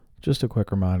Just a quick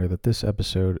reminder that this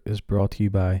episode is brought to you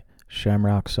by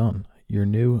Shamrock Sun, your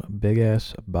new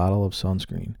big-ass bottle of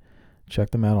sunscreen.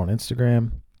 Check them out on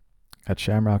Instagram at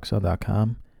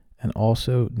shamrocksun.com and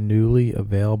also newly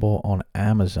available on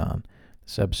Amazon.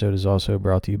 This episode is also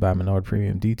brought to you by Menard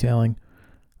Premium Detailing,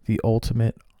 the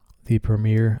ultimate, the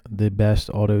premier, the best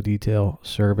auto detail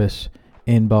service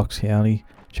in Bucks County.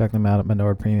 Check them out at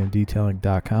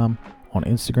menardpremiumdetailing.com, on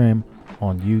Instagram,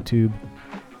 on YouTube.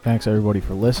 Thanks everybody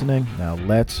for listening. Now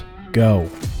let's go.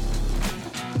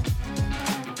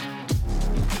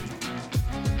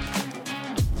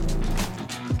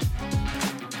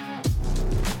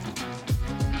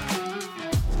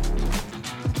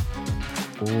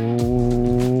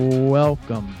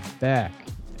 Welcome back,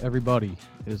 everybody.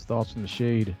 It is Thoughts from the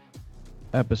Shade,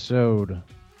 episode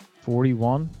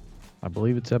 41. I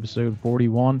believe it's episode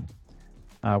 41.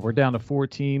 We're down to 4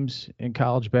 teams in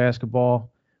college basketball.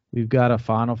 We've got a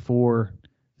Final Four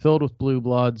filled with blue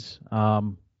bloods.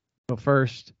 But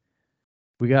first,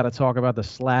 we got to talk about the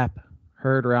slap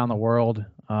heard around the world.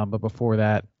 But before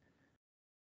that,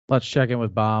 let's check in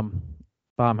with Baum.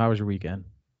 Baum, how was your weekend?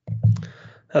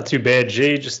 Not too bad,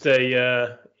 G. Just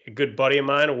a good buddy of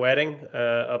mine, a wedding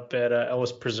up at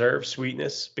Ellis Preserve,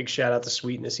 Sweetness. Big shout out to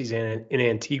Sweetness. He's in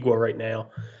Antigua right now.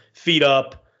 Feet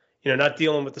up, not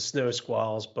dealing with the snow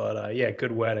squalls, but yeah,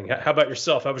 good wedding. How about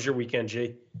yourself? How was your weekend,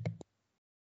 G?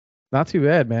 Not too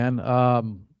bad, man.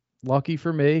 Lucky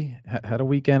for me, had a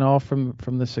weekend off from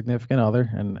the significant other,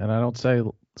 and I don't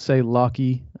say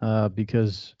lucky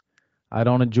because I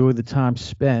don't enjoy the time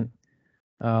spent.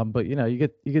 But you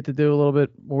get to do a little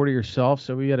bit more to yourself.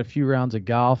 So we had a few rounds of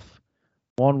golf.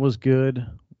 One was good,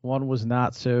 one was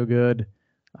not so good.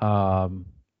 Got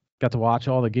to watch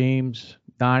all the games.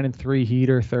 9-3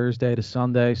 heater Thursday to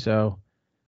Sunday. So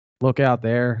look out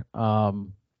there.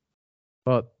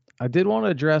 But I did want to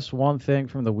address one thing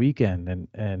from the weekend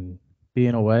and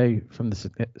being away from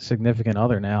the significant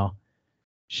other now.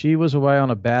 She was away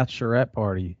on a bachelorette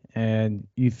party, and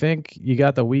you think you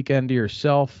got the weekend to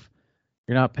yourself.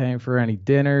 You're not paying for any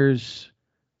dinners.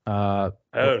 Oh,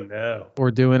 no. Or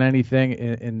doing anything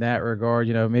in that regard.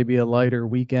 Maybe a lighter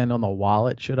weekend on the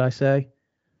wallet, should I say.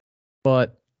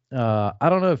 But I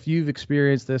don't know if you've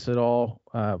experienced this at all,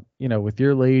 with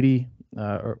your lady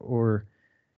or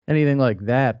anything like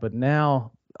that. But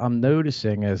now I'm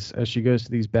noticing as she goes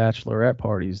to these bachelorette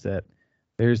parties that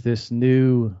there's this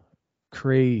new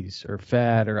craze or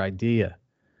fad or idea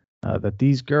that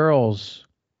these girls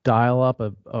dial up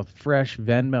a fresh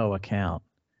Venmo account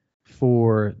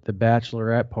for the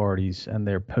bachelorette parties, and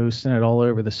they're posting it all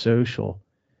over the social,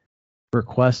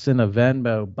 requesting a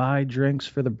Venmo, buy drinks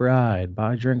for the bride.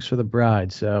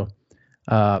 So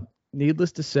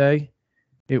needless to say,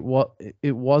 it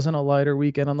wasn't a lighter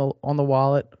weekend on the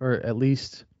wallet, or at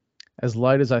least as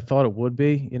light as I thought it would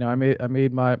be. I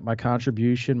made my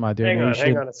contribution, my donation.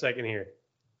 Hang on a second here.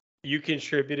 You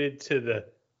contributed to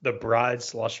the bride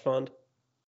slush fund?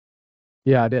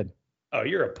 Yeah, I did. Oh,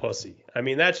 you're a pussy. I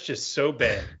mean, that's just so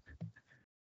bad.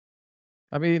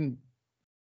 I mean,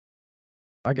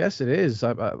 I guess it is.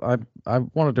 I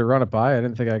wanted to run it by. I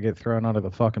didn't think I'd get thrown under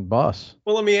the fucking bus.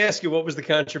 Well, let me ask you, what was the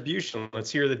contribution? Let's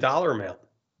hear the dollar amount.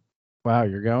 Wow,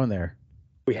 you're going there.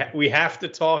 We have to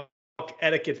talk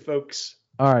etiquette, folks.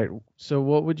 All right. So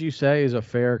what would you say is a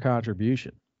fair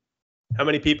contribution? How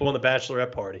many people in the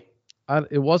bachelorette party?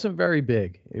 It wasn't very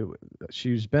big.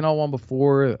 She's been on one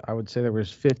before. I would say there was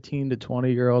 15 to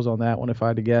 20 girls on that one, if I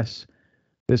had to guess.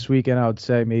 This weekend, I would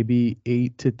say maybe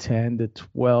 8 to 10 to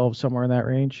 12, somewhere in that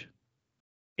range.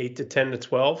 8 to 10 to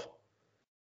 12?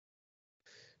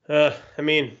 I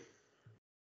mean,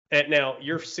 and now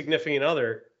your significant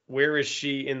other, where is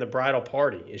she in the bridal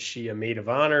party? Is she a maid of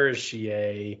honor? Is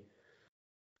she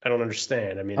I don't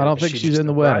understand. I mean, I don't think she's in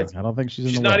the wedding. I don't think she's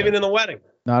in the wedding. She's not even in the wedding.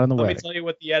 Not in the wedding. Let me tell you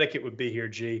what the etiquette would be here,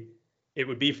 G. It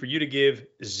would be for you to give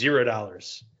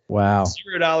 $0. Wow.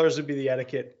 $0 would be the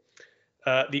etiquette.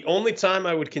 The only time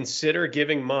I would consider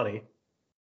giving money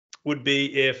would be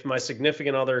if my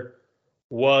significant other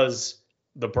was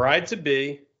the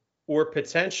bride-to-be or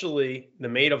potentially the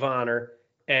maid of honor,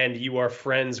 and you are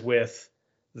friends with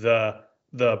the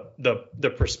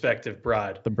prospective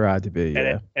bride. The bride-to-be,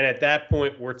 yeah. And at that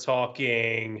point, we're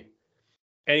talking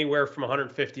anywhere from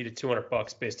 $150 to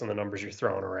 $200 based on the numbers you're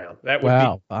throwing around. That would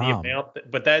be the amount.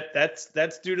 But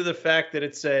that's due to the fact that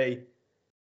it's a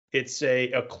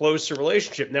closer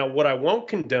relationship. Now, what I won't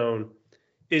condone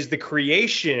is the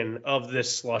creation of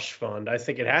this slush fund. I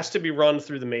think it has to be run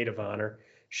through the maid of honor.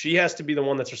 She has to be the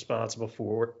one that's responsible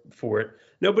for it.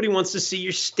 Nobody wants to see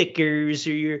your stickers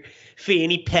or your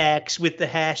fanny packs with the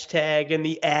hashtag and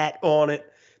the @ on it.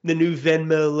 new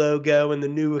Venmo logo and the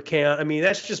new account. I mean,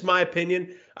 that's just my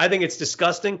opinion. I think it's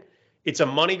disgusting. It's a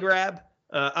money grab.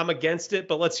 I'm against it,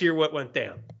 but let's hear what went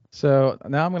down. So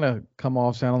now I'm gonna come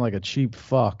off sounding like a cheap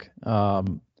fuck,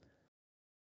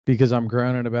 because I'm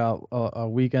groaning about a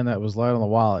weekend that was light on the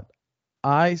wallet.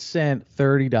 I sent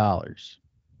 $30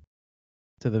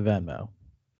 to the Venmo.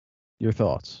 Your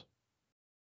thoughts?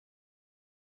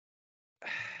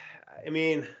 I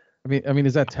mean,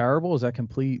 is that terrible? Is that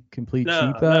complete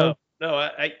cheap though? No.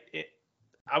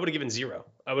 I would have given zero.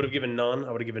 I would have given none.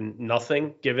 I would have given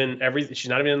nothing. Given everything. She's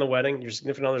not even in the wedding. Your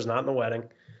significant other's not in the wedding.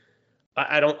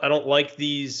 I don't like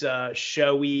these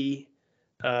showy.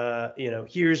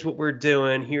 Here's what we're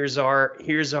doing. Here's our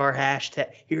hashtag.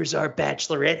 Here's our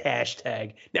bachelorette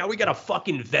hashtag. Now we got a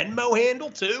fucking Venmo handle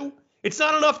too. It's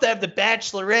not enough to have the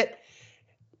bachelorette.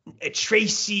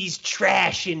 Tracy's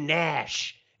Trash and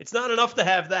Nash. It's not enough to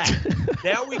have that.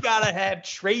 Now we got to have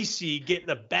Tracy getting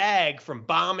a bag from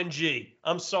Bomb and G.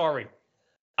 I'm sorry.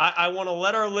 I want to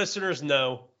let our listeners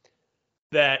know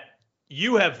that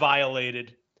you have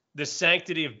violated the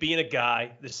sanctity of being a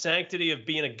guy, the sanctity of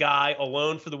being a guy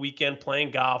alone for the weekend,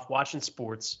 playing golf, watching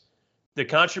sports. The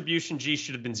contribution, G,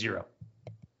 should have been zero.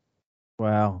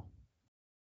 Wow.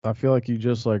 I feel like you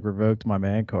just revoked my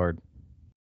man card.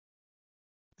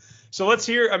 So let's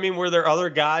hear. I mean, were there other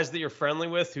guys that you're friendly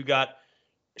with who got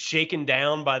shaken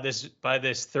down by this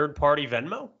third party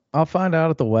Venmo? I'll find out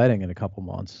at the wedding in a couple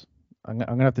months. I'm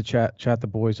gonna have to chat the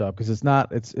boys up because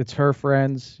it's her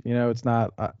friends. It's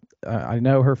not. I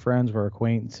know her friends were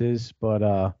acquaintances, but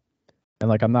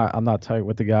and I'm not tight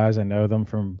with the guys. I know them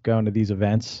from going to these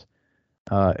events,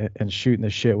 and shooting the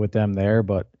shit with them there.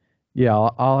 But yeah,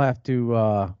 I'll have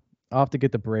to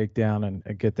get the breakdown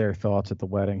and get their thoughts at the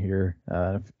wedding here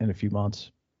in a few months.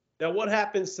 Now, what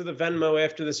happens to the Venmo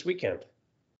after this weekend?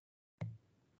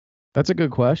 That's a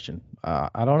good question.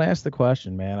 I don't ask the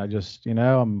question, man. I just,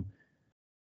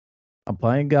 I'm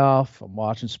playing golf. I'm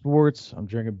watching sports. I'm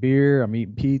drinking beer. I'm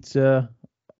eating pizza.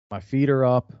 My feet are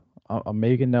up. I'm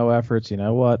making no efforts. You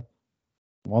know what?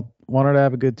 Wanted to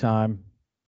have a good time.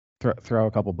 Throw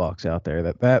a couple bucks out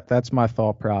there. That's my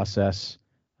thought process.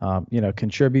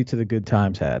 Contribute to the good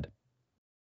times had.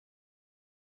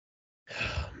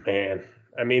 Man,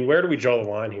 I mean, where do we draw the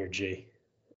line here, G?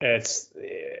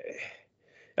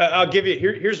 I'll give you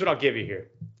here's what I'll give you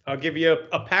here. I'll give you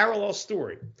a parallel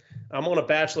story. I'm on a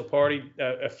bachelor party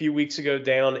a few weeks ago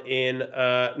down in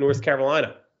North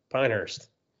Carolina, Pinehurst.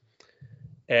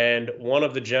 And one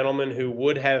of the gentlemen who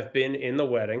would have been in the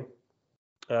wedding,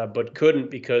 but couldn't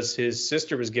because his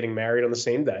sister was getting married on the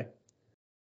same day,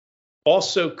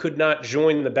 also could not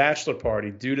join the bachelor party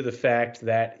due to the fact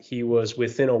that he was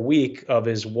within a week of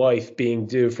his wife being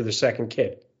due for their second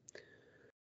kid.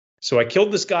 So I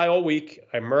killed this guy all week.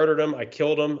 I murdered him. I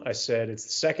killed him. I said, it's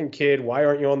the second kid. Why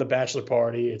aren't you on the bachelor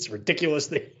party? It's ridiculous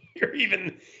that you're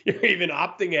even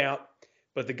opting out.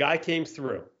 But the guy came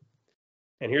through.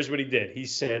 And here's what he did. He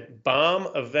sent Bomb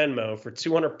a Venmo for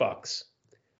 $200.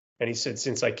 And he said,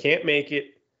 since I can't make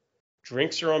it,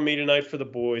 drinks are on me tonight for the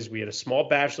boys. We had a small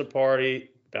bachelor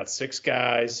party, about 6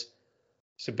 guys.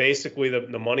 So basically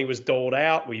the money was doled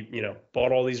out. We,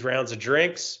 bought all these rounds of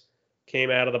drinks.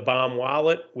 Came out of the Bomb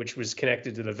wallet, which was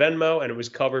connected to the Venmo, and it was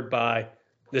covered by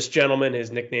this gentleman.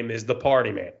 His nickname is the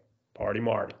Party Man, Party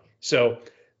Marty. So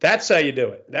that's how you do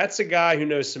it. That's a guy who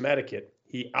knows some etiquette.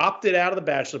 He opted out of the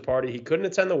bachelor party. He couldn't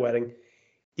attend the wedding.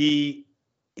 He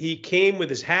came with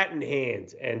his hat in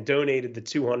hand and donated the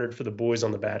 $200 for the boys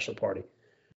on the bachelor party.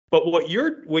 But what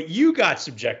you got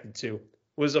subjected to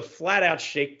was a flat out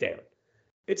shakedown.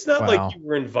 It's not like you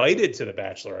were invited to the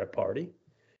bachelorette party.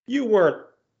 You weren't.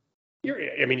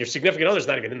 Your significant other's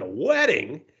not even in the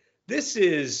wedding. This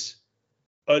is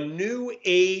a new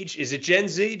age. Is it Gen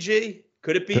Z, G?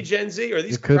 Could it be Gen Z? Or are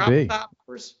these crop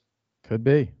toppers? Could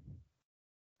be.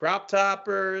 Crop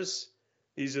toppers.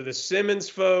 These are the Simmons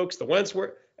folks, the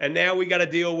Wentworth. And now we got to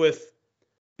deal with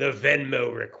the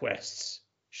Venmo requests.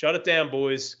 Shut it down,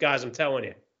 boys. Guys, I'm telling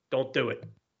you, don't do it.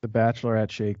 The bachelorette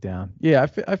shakedown. Yeah,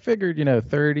 I figured,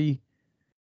 30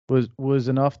 was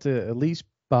enough to at least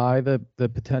buy the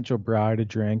potential bride a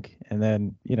drink, and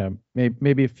then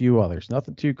maybe a few others.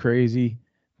 Nothing too crazy.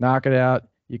 Knock it out.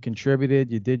 You contributed.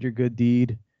 You did your good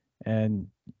deed, and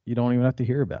you don't even have to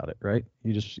hear about it, right?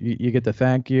 You get to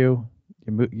thank you.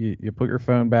 You put your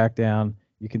phone back down.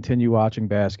 You continue watching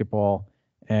basketball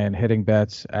and hitting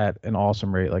bets at an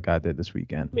awesome rate like I did this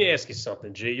weekend. Let me ask you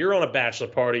something, G. You're on a bachelor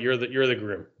party. You're the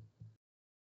groom.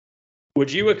 Would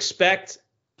you expect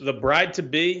the bride to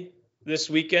be this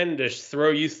weekend to throw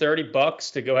you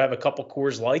 $30 to go have a couple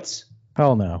Coors Lights?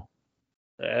 Hell no.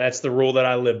 That's the rule that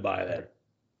I live by then.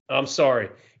 I'm sorry.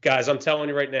 Guys, I'm telling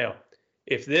you right now,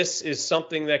 if this is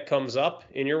something that comes up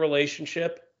in your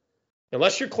relationship,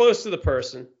 unless you're close to the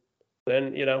person,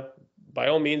 then, by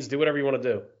all means, do whatever you want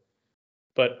to do.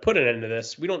 But put an end to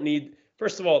this. We don't need,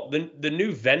 first of all, the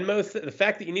new Venmo, the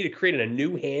fact that you need to create a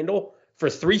new handle for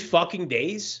 3 fucking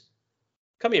days,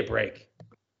 cut me a break.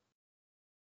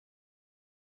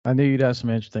 I knew you'd have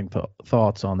some interesting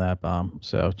thoughts on that, Bomb.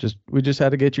 So we just had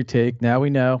to get your take. Now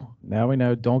we know.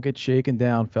 Don't get shaken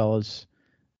down, fellas.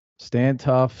 Stand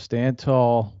tough, stand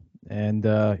tall, and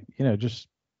just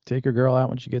take your girl out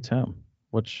when she gets home,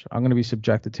 which I'm going to be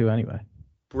subjected to anyway.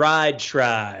 Bride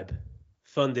Tribe,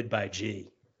 funded by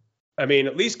G. I mean,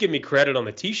 at least give me credit on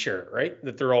the T-shirt, right?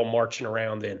 That they're all marching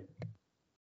around in.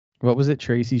 What was it?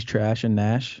 Tracy's Trash and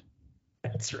Nash?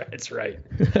 That's right. That's right.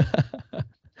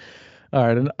 All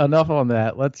right, enough on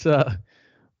that. Let's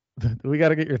we got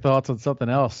to get your thoughts on something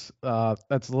else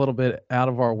that's a little bit out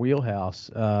of our wheelhouse.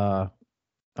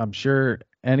 I'm sure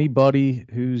anybody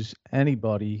who's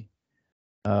anybody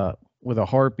with a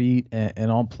heartbeat and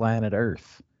on planet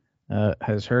Earth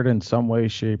has heard in some way,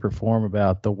 shape, or form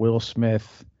about the Will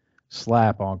Smith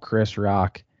slap on Chris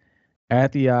Rock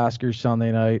at the Oscars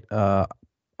Sunday night.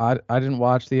 I didn't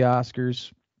watch the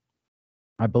Oscars.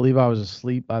 I believe I was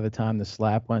asleep by the time the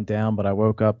slap went down, but I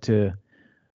woke up to a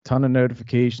ton of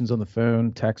notifications on the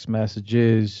phone, text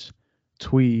messages,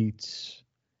 tweets,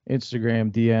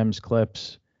 Instagram DMs,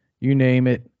 clips, you name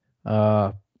it.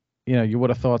 You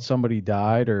would have thought somebody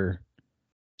died or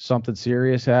something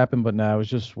serious happened, but no, it was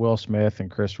just Will Smith and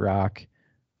Chris Rock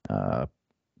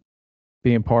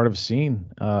being part of a scene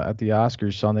at the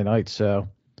Oscars Sunday night. So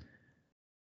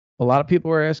a lot of people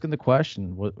were asking the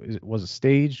question, was it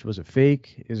staged? Was it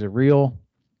fake? Is it real?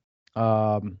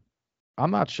 I'm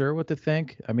not sure what to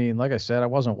think. I mean, like I said, I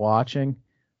wasn't watching.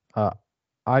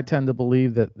 I tend to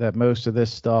believe that most of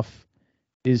this stuff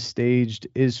is staged,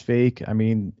 is fake. I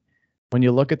mean, when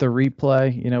you look at the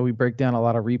replay, we break down a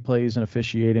lot of replays and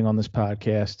officiating on this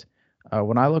podcast.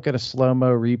 When I look at a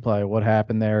slow-mo replay, what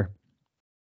happened there,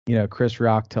 Chris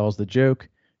Rock tells the joke.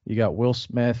 You got Will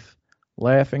Smith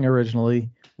laughing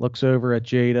originally, looks over at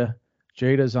Jada.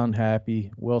 Jada's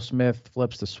unhappy. Will Smith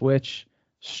flips the switch,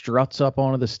 struts up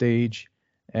onto the stage,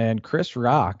 and Chris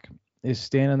Rock is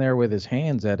standing there with his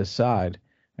hands at his side,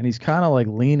 and he's kind of like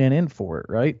leaning in for it,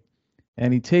 right?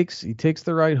 And he takes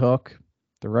the right hook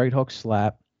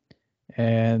slap,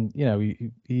 and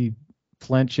he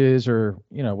flinches or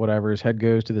whatever, his head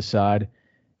goes to the side,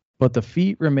 but the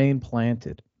feet remain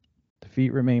planted.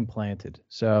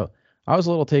 So I was a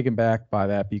little taken back by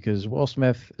that because Will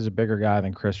Smith is a bigger guy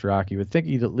than Chris Rock. You would think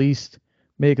he'd at least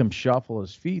make him shuffle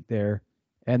his feet there.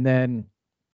 And then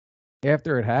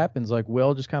after it happens, like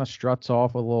Will just kind of struts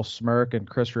off with a little smirk, and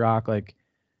Chris Rock like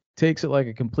takes it like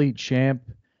a complete champ,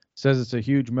 says it's a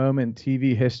huge moment in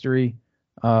TV history.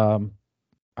 I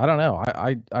don't know.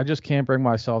 I just can't bring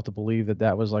myself to believe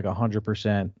that was like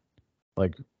 100%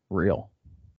 like real.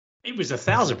 It was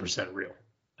 1,000% real.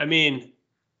 I mean,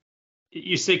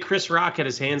 you say Chris Rock had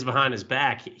his hands behind his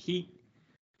back.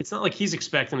 It's not like he's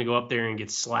expecting to go up there and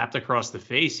get slapped across the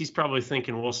face. He's probably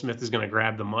thinking Will Smith is going to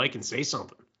grab the mic and say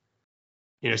something.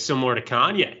 Similar to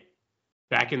Kanye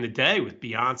back in the day with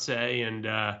Beyonce and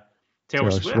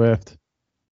Taylor Swift.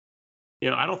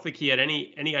 I don't think he had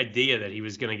any idea that he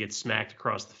was going to get smacked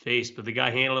across the face, but the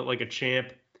guy handled it like a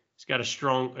champ. He's got a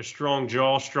strong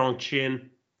jaw, strong chin.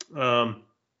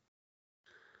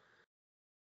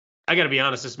 I got to be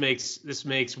honest. This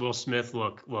makes Will Smith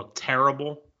look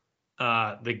terrible.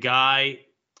 The guy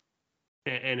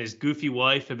and his goofy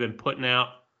wife have been putting out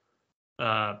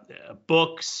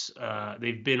books.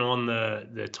 They've been on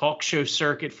the talk show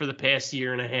circuit for the past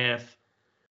year and a half.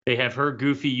 They have her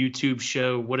goofy YouTube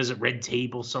show. What is it? Red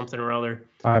Table, something or other.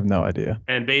 I have no idea.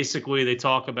 And basically they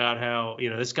talk about how,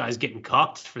 this guy's getting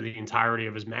cucked for the entirety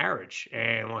of his marriage.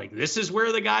 And like, this is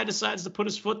where the guy decides to put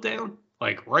his foot down,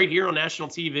 like right here on national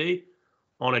TV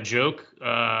on a joke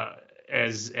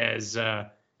as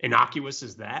innocuous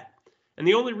as that. And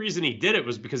the only reason he did it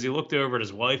was because he looked over at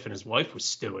his wife and his wife was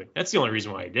stewing. That's the only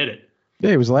reason why he did it.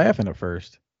 Yeah, he was laughing at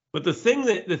first. But the thing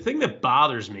that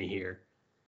bothers me here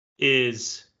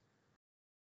is,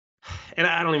 and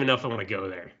I don't even know if I want to go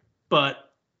there,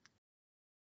 but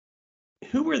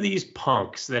who are these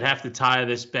punks that have to tie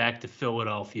this back to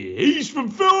Philadelphia? He's from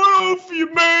Philadelphia,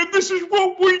 man. This is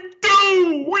what we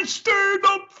do. We stand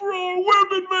up for our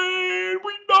women, man.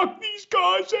 We knock these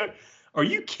guys out. Are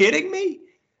you kidding me?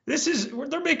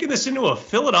 They're making this into a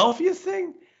Philadelphia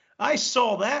thing. I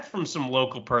saw that from some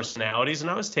local personalities,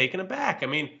 and I was taken aback. I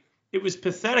mean, it was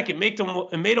pathetic. It made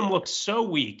them look so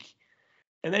weak.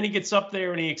 And then he gets up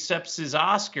there and he accepts his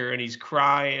Oscar and he's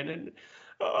crying and,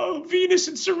 oh, Venus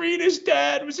and Serena's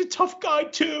dad was a tough guy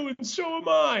too, and so am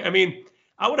I. I mean,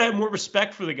 I would have more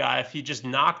respect for the guy if he just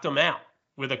knocked him out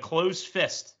with a closed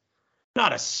fist,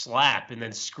 not a slap and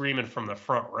then screaming from the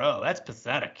front row. That's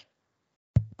pathetic.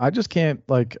 I just can't,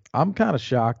 like, I'm kind of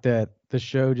shocked that the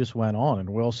show just went on and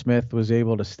Will Smith was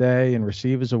able to stay and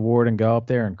receive his award and go up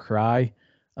there and cry.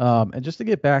 And just to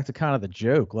get back to kind of the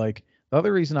joke, like, the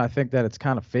other reason I think that it's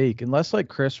kind of fake, unless like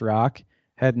Chris Rock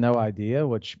had no idea,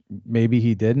 which maybe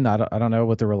he didn't. I don't know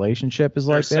what the relationship is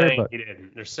like there, but he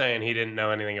didn't. They're saying he didn't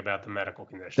know anything about the medical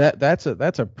condition. That's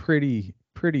a pretty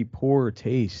poor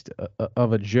taste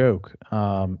of a joke.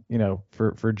 You know,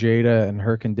 for Jada and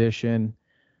her condition.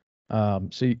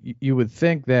 So you would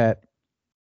think that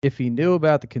if he knew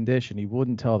about the condition, he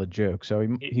wouldn't tell the joke. So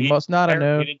he must not have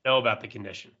known. He didn't know about the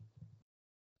condition.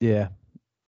 Yeah,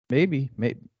 maybe,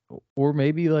 or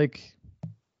maybe like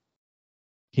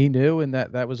he knew and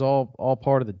that was all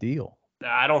part of the deal.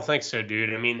 I don't think so,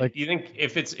 dude. I mean, like, you think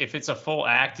if it's a full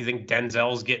act, you think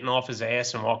Denzel's getting off his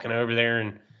ass and walking over there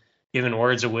and giving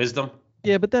words of wisdom?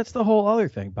 Yeah, but that's the whole other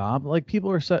thing, Bob. Like, people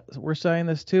were saying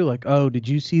this too. Like, oh, did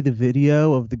you see the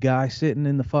video of the guy sitting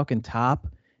in the fucking top,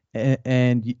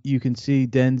 and you can see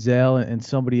Denzel and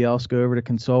somebody else go over to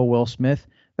console Will Smith?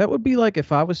 That would be like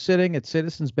if I was sitting at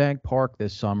Citizens Bank Park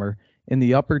this summer in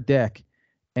the upper deck,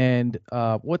 and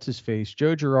what's his face,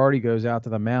 Joe Girardi goes out to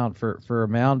the mound for a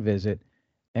mound visit,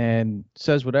 and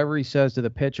says whatever he says to the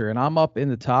pitcher, and I'm up in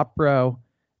the top row,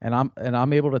 and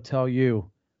I'm able to tell you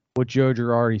what Joe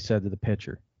Girardi said to the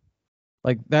pitcher.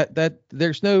 Like that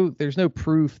there's no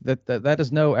proof that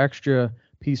is no extra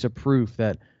piece of proof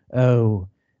that, oh,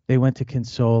 they went to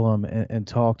console him and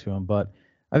talk to him. But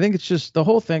I think it's just, the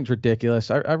whole thing's ridiculous.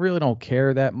 I really don't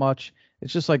care that much.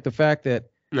 It's just like the fact that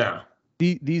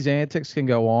these antics can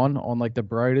go on like the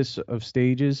brightest of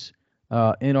stages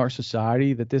in our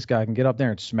society, that this guy can get up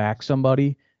there and smack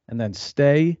somebody and then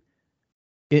stay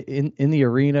in the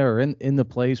arena or in the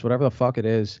place, whatever the fuck it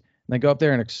is, and then go up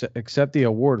there and accept the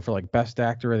award for like best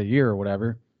actor of the year or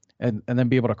whatever, and then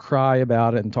be able to cry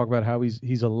about it and talk about how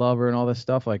he's a lover and all this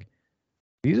stuff. Like,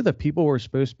 these are the people we're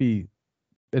supposed to be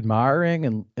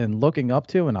admiring and looking up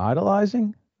to and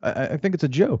idolizing. I think it's a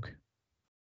joke.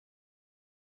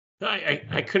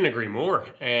 I couldn't agree more.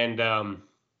 And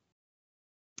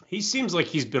he seems like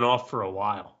he's been off for a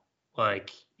while.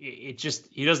 Like, he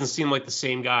doesn't seem like the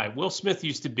same guy. Will Smith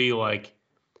used to be like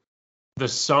the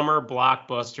summer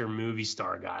blockbuster movie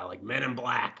star guy, like Men in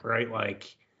Black, right?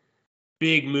 Like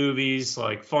big movies,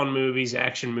 like fun movies,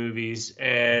 action movies.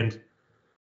 And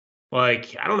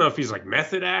like, I don't know if he's like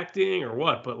method acting or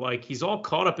what, but like, he's all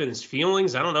caught up in his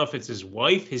feelings. I don't know if it's his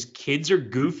wife. His kids are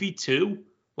goofy too.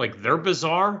 Like, they're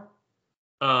bizarre.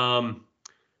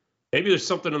 Maybe there's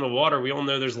something in the water. We all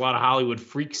know there's a lot of Hollywood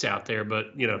freaks out there,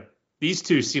 but you know, these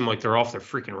two seem like they're off their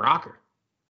freaking rocker.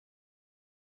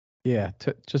 Yeah,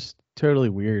 just totally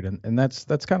weird. And that's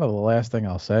kind of the last thing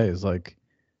I'll say is like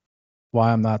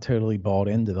why I'm not totally bought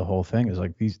into the whole thing is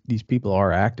like these people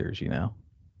are actors, you know.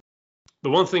 The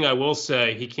one thing I will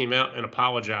say, he came out and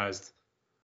apologized,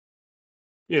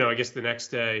 you know, I guess the next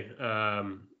day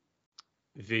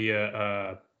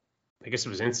via, I guess it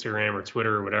was Instagram or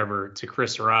Twitter or whatever, to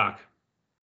Chris Rock.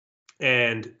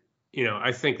 And, you know,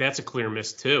 I think that's a clear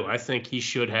miss too. I think he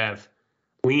should have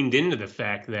leaned into the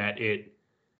fact that it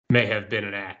may have been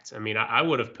an act. I mean, I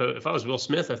would have, if I was Will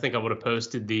Smith, I think I would have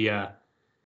posted the,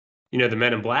 you know, the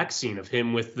Men in Black scene of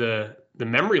him with the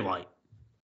memory light.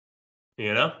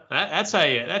 You know, that's how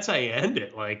you end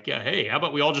it. Like, hey, how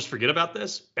about we all just forget about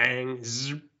this? Bang.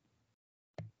 Zzz.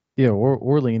 Yeah,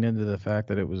 or lean into the fact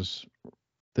that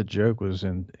the joke was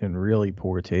in really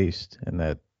poor taste, and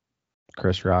that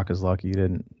Chris Rock is lucky you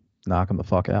didn't knock him the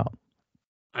fuck out.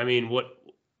 I mean, what,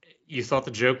 you thought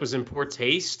the joke was in poor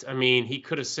taste? I mean, he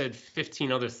could have said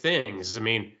 15 other things. I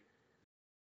mean,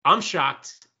 I'm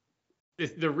shocked.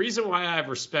 The reason why I have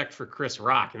respect for Chris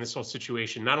Rock in this whole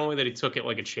situation, not only that he took it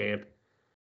like a champ,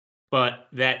 but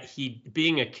that he,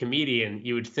 being a comedian,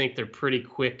 you would think they're pretty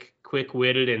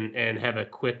quick-witted and have a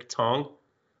quick tongue.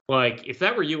 Like, if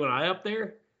that were you and I up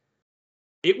there,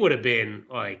 it would have been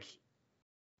like,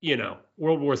 you know,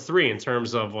 World War III in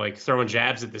terms of like throwing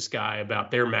jabs at this guy about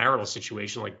their marital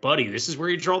situation. Like, buddy, this is where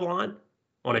you draw the line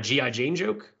on a G.I. Jane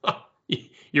joke?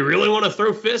 You really want to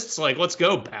throw fists? Like, let's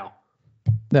go, pal.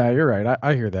 No, you're right.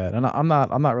 I hear that. And I'm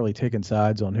not really taking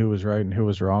sides on who was right and who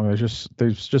was wrong.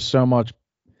 There's just so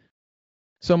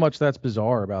much that's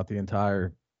bizarre about the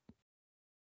entire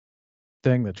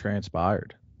thing that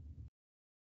transpired.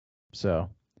 So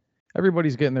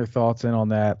everybody's getting their thoughts in on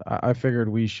that. I figured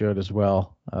we should as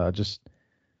well. Just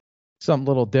something a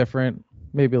little different,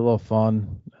 maybe a little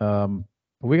fun. But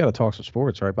we got to talk some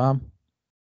sports, right, Bob?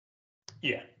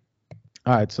 Yeah.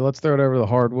 All right, so let's throw it over to the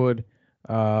hardwood.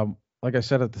 Like I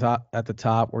said at the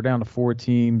top, we're down to 4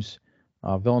 teams.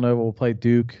 Villanova will play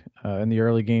Duke in the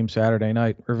early game Saturday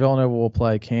night, or Villanova will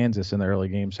play Kansas in the early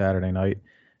game Saturday night,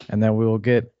 and then we will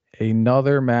get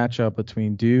another matchup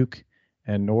between Duke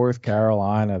and North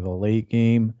Carolina, the late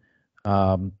game.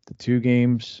 The 2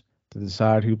 games to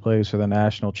decide who plays for the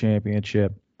national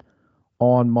championship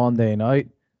on Monday night.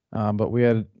 But we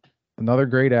had another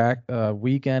great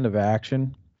weekend of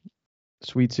action.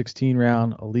 Sweet 16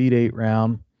 round, Elite 8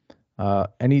 round.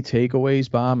 Any takeaways,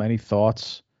 Bomb? Any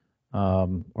thoughts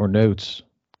or notes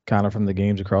kind of from the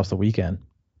games across the weekend?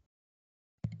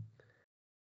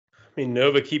 I mean,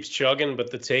 Nova keeps chugging,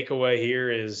 but the takeaway here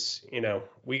is,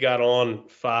 we got on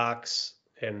Fox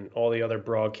and all the other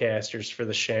broadcasters for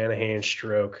the Shanahan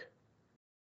stroke.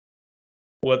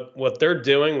 What they're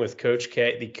doing with Coach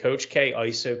K, the Coach K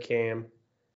ISO cam,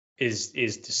 is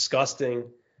disgusting.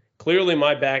 Clearly,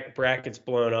 my back bracket's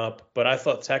blown up, but I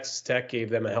thought Texas Tech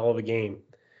gave them a hell of a game.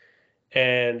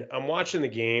 And I'm watching the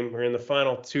game. We're in the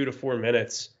final 2 to 4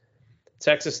 minutes.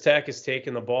 Texas Tech is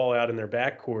taking the ball out in their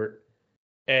backcourt,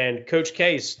 and Coach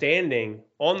K is standing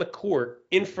on the court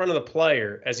in front of the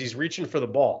player as he's reaching for the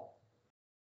ball.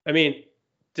 I mean,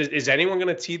 is anyone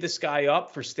going to tee this guy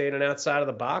up for standing outside of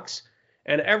the box?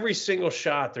 And every single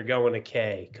shot, they're going to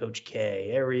K, Coach K.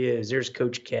 There he is. There's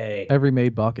Coach K. Every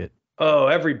made bucket. Oh,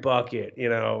 every bucket.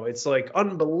 It's like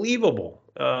unbelievable.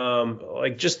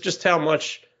 Like just how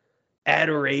much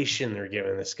adoration they're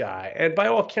giving this guy. And by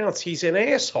all counts, he's an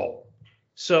asshole.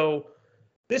 So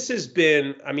this has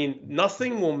been,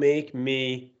 nothing will make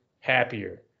me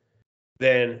happier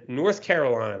than North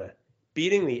Carolina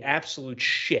beating the absolute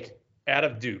shit out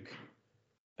of Duke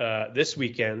this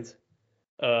weekend.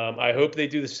 I hope they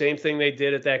do the same thing they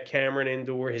did at that Cameron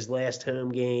Indoor, his last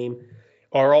home game.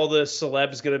 Are all the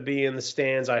celebs going to be in the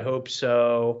stands? I hope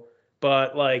so.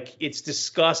 But, it's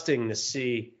disgusting to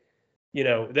see,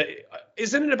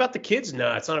 isn't it about the kids?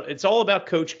 No, it's not. It's all about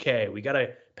Coach K. We got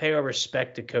to pay our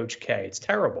respect to Coach K. It's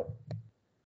terrible.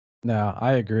 No,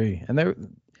 I agree.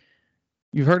 And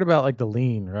you've heard about the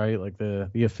lean, right? Like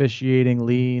the officiating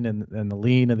lean and the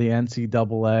lean of the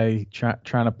NCAA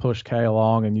trying to push K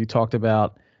along. And you talked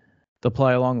about the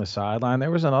play along the sideline. There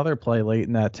was another play late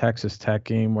in that Texas Tech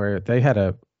game where they had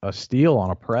a steal on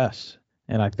a press,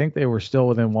 and I think they were still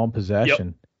within one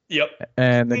possession. Yep.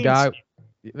 And the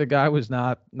guy was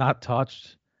not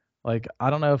touched. I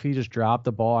don't know if he just dropped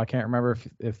the ball. I can't remember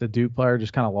if the Duke player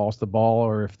just kind of lost the ball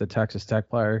or if the Texas Tech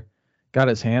player got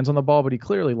his hands on the ball, but he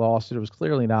clearly lost it. It was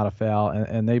clearly not a foul,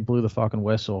 and they blew the fucking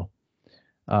whistle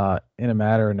in a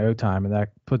matter of no time, and that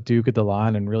put Duke at the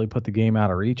line and really put the game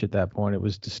out of reach at that point. It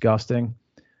was disgusting.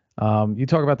 You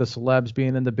talk about the celebs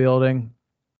being in the building.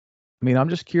 I'm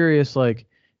just curious, if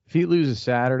he loses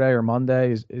Saturday or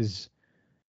Monday, is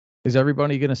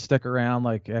everybody going to stick around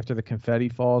after the confetti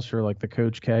falls for the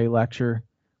Coach K lecture?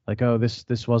 Oh,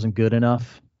 this wasn't good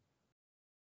enough?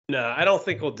 No, I don't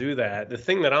think he'll do that. The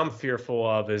thing that I'm fearful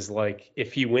of is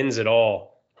if he wins it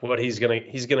all, what he's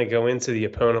gonna go into the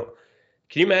opponent.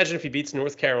 Can you imagine if he beats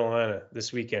North Carolina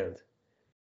this weekend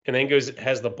and then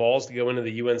has the balls to go into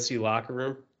the UNC locker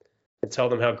room and tell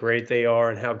them how great they are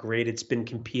and how great it's been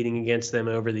competing against them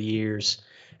over the years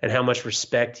and how much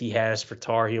respect he has for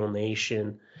Tar Heel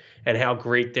Nation and how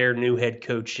great their new head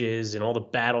coach is and all the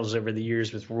battles over the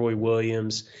years with Roy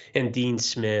Williams and Dean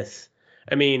Smith.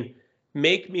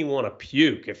 Make me want to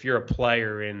puke if you're a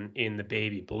player in the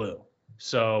baby blue.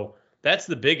 So that's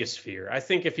the biggest fear. I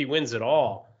think if he wins it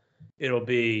all, it'll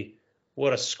be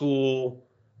what a school,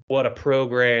 what a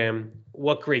program,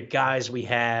 what great guys we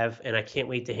have, and I can't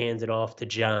wait to hand it off to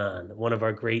John, one of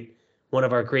our great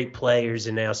players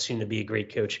and now soon to be a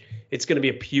great coach. It's going to be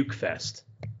a puke fest.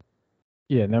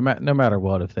 Yeah, no matter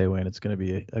what, if they win, it's going to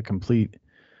be a complete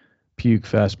puke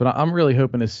fest. But I'm really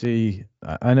hoping to see.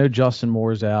 I know Justin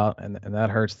Moore's out, and that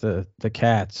hurts the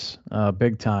Cats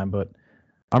big time. But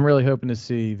I'm really hoping to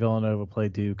see Villanova play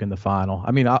Duke in the final.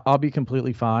 I'll be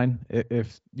completely fine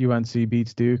if UNC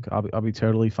beats Duke. I'll be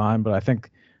totally fine. But I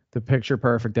think the picture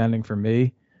perfect ending for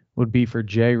me would be for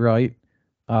Jay Wright,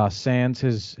 sans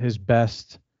his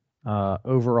best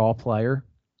overall player,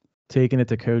 taking it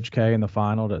to Coach K in the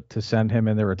final to send him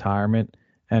into retirement,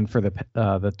 and for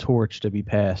the torch to be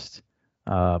passed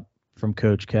from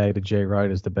Coach K to Jay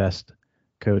Wright as the best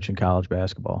coach in college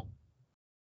basketball.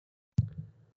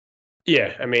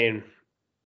 Yeah,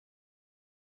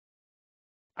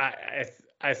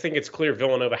 I think it's clear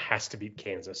Villanova has to beat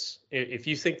Kansas. If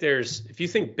you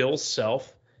think Bill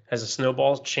Self has a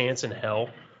snowball chance in hell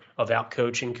of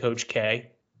outcoaching Coach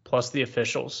K plus the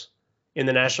officials in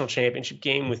the national championship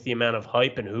game with the amount of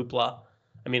hype and hoopla.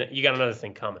 I mean, you got another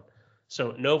thing coming.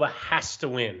 So Nova has to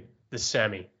win the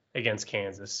semi against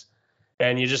Kansas.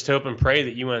 And you just hope and pray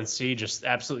that UNC just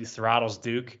absolutely throttles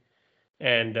Duke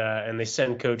and they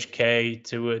send Coach K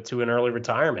to an early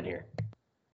retirement here.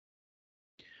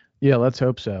 Yeah, let's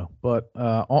hope so. But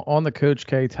on the Coach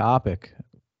K topic,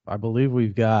 I believe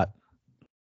we've got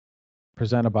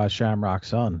presented by Shamrock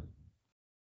Sun,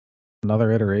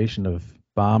 another iteration of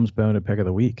Bomb's Boned Pick of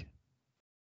the Week.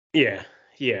 Yeah.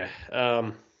 I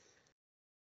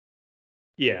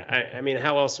mean,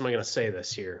 how else am I going to say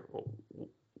this here?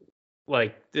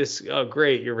 Like this, oh,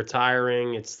 great, you're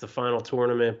retiring. It's the final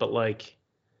tournament, but like,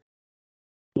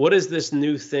 what is this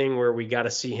new thing where we got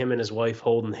to see him and his wife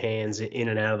holding hands in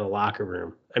and out of the locker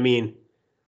room? I mean,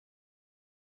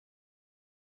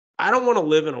 I don't want to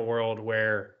live in a world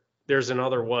where there's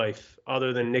another wife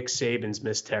other than Nick Saban's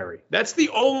Miss Terry. That's the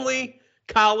only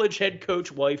college head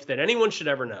coach wife that anyone should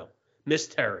ever know. Miss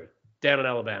Terry down in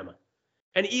Alabama.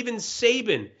 And even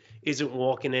Saban isn't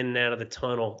walking in and out of the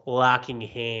tunnel locking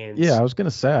hands. Yeah, I was going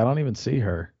to say, I don't even see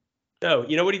her. No,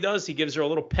 you know what he does? He gives her a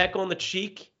little peck on the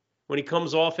cheek when he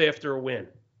comes off after a win.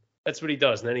 That's what he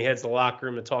does. And then he heads to the locker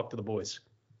room to talk to the boys.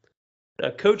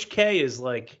 Coach K is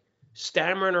like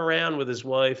stammering around with his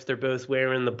wife. They're both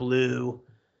wearing the blue,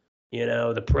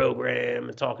 the program,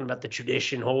 and talking about the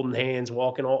tradition, holding hands,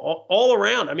 walking all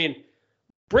around. I mean,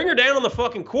 bring her down on the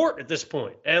fucking court at this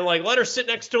point and like let her sit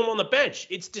next to him on the bench.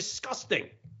 It's disgusting.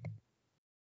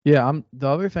 Yeah, the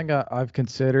other thing I've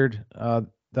considered that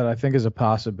I think is a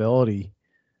possibility,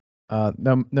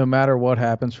 no matter what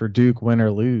happens for Duke, win or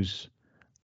lose,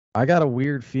 I got a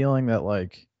weird feeling that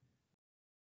like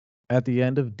at the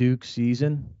end of Duke's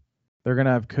season, they're going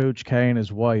to have Coach K and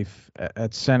his wife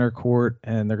at center court,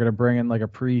 and they're going to bring in like a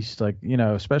priest, like,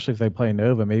 especially if they play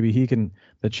Nova, maybe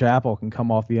the chapel can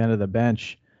come off the end of the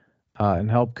bench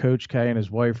and help Coach K and his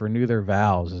wife renew their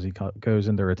vows as he goes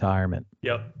into retirement.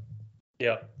 Yep.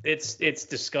 It's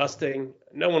disgusting.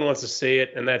 No one wants to see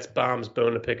it, and that's Bomb's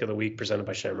Bone to Pick of the Week presented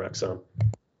by Shamrock Sun.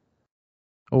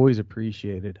 Always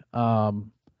appreciated. But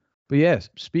yes,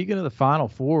 speaking of the Final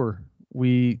Four,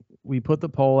 we put the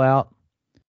poll out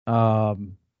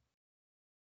on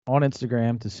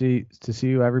Instagram to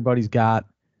see who everybody's got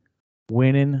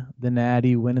winning the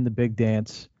Natty, winning the big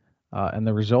dance, and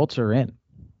the results are in.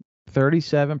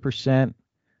 37%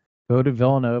 voted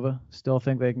Villanova. Still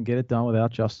think they can get it done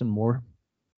without Justin Moore.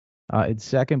 In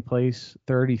second place,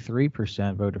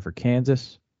 33% voted for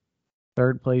Kansas.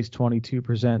 Third place,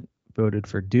 22% voted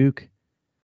for Duke.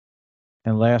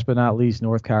 And last but not least,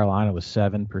 North Carolina was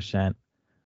 7%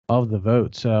 of the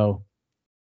vote. So,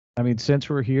 I mean, since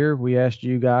we're here, we asked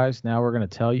you guys. Now we're going to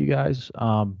tell you guys.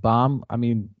 Bomb, I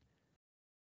mean,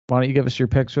 why don't you give us your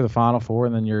picks for the Final Four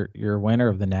and then your winner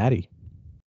of the Natty?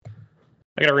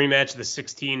 I got a rematch of the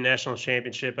 16 national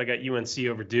championship. I got UNC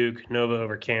over Duke, Nova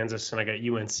over Kansas, and I got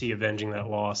UNC avenging that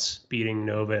loss, beating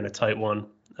Nova in a tight one.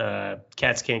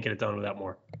 Cats can't get it done without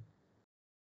more.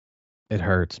 It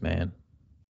hurts, man.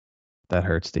 That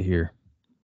hurts to hear.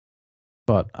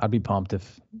 But I'd be pumped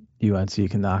if UNC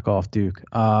can knock off Duke.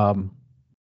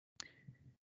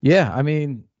 Yeah, I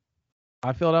mean,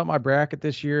 I filled out my bracket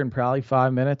this year in probably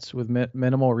 5 minutes with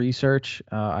minimal research.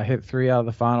 I hit 3 out of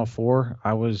the Final Four.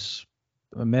 I was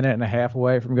a minute and a half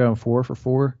away from going 4 for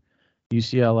 4.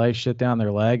 UCLA shit down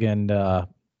their leg, and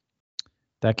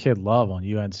that kid Love on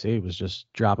UNC was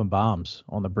just dropping bombs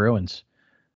on the Bruins.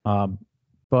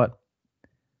 But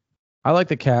I like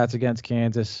the Cats against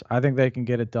Kansas. I think they can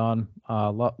get it done.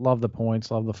 Love the points,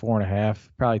 love the 4.5.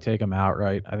 Probably take them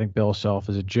outright. I think Bill Self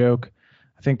is a joke.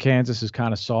 I think Kansas is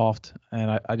kind of soft,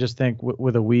 and I just think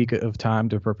with a week of time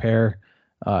to prepare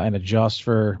and adjust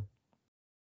for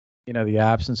the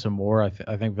absence of Moore,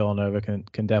 I think Villanova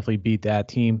can definitely beat that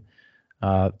team.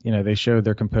 They showed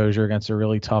their composure against a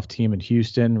really tough team in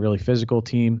Houston, really physical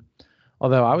team.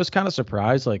 Although I was kind of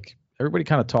surprised, like everybody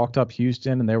kind of talked up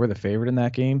Houston and they were the favorite in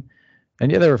that game.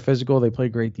 And yeah, they were physical. They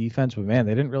played great defense, but man,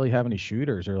 they didn't really have any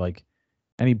shooters or like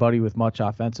anybody with much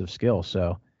offensive skill.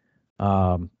 So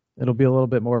it'll be a little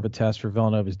bit more of a test for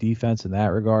Villanova's defense in that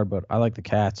regard, but I like the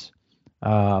Cats.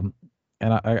 And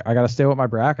I got to stay with my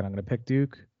bracket. I'm going to pick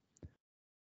Duke.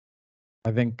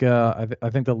 I think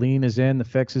the lean is in, the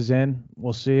fix is in.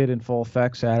 We'll see it in full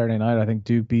effect Saturday night. I think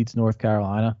Duke beats North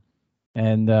Carolina,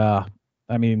 and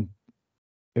I mean,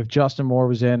 if Justin Moore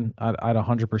was in, I'd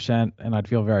 100%, and I'd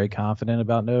feel very confident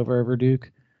about Nova over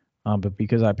Duke. But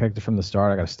because I picked it from the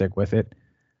start, I got to stick with it.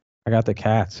 I got the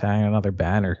Cats hanging another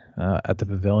banner at the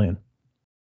Pavilion.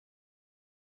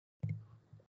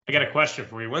 I got a question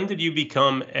for you. When did you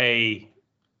become a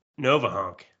Nova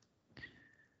honk?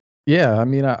 Yeah, I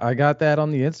mean, I got that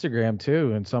on the Instagram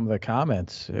too, and some of the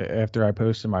comments after I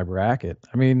posted my bracket.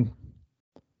 I mean,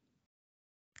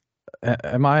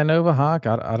 am I a Nova honk?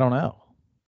 I don't know.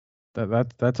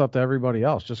 That's up to everybody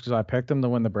else. Just because I picked them to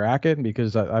win the bracket and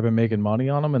because I've been making money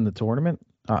on them in the tournament,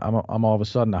 I'm all of a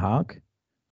sudden a honk.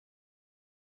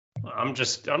 I'm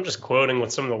just quoting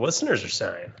what some of the listeners are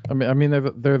saying. I mean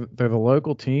they're the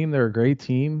local team. They're a great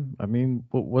team. I mean,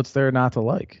 what's there not to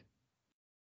like?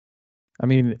 I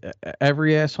mean,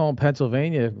 every asshole in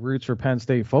Pennsylvania roots for Penn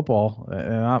State football,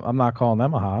 and I'm not calling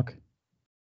them a honk,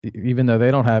 even though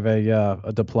they don't have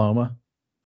a diploma.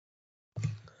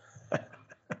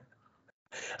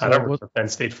 I don't root for Penn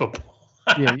State football.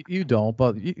 Yeah, you don't,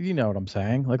 but you know what I'm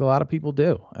saying. Like a lot of people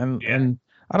do, and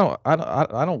I don't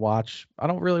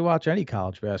really watch any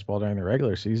college basketball during the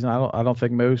regular season. I don't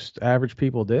think most average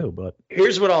people do. But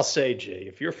here's what I'll say, Jay.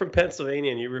 If you're from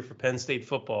Pennsylvania and you root for Penn State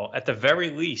football, at the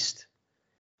very least,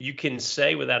 you can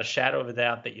say without a shadow of a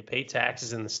doubt that you pay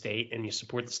taxes in the state and you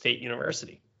support the state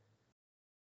university.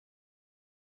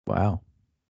 Wow.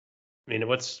 I mean,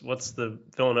 what's the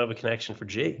Villanova connection for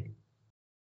G?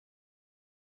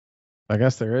 I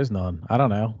guess there is none. I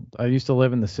don't know. I used to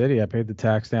live in the city. I paid the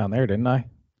tax down there, didn't I?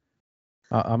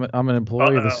 I'm an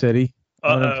employee of the city.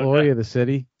 I'm an employee of the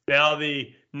city. Now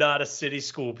the not a city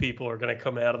school people are going to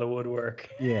come out of the woodwork.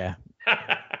 Yeah.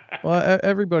 Well,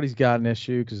 everybody's got an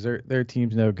issue because their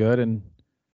team's no good and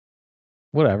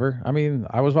whatever. I mean,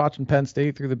 I was watching Penn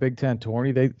State through the Big Ten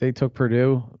tourney. They took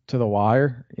Purdue to the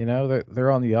wire. You know, they're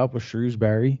on the up with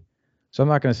Shrewsbury. So I'm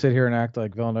not going to sit here and act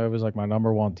like Villanova is like my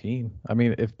number one team. I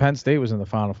mean, if Penn State was in the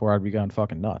Final Four, I'd be going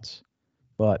fucking nuts.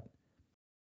 But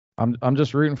I'm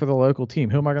just rooting for the local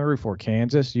team. Who am I going to root for?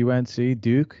 Kansas, UNC,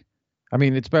 Duke? I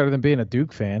mean, it's better than being a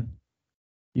Duke fan.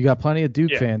 You got plenty of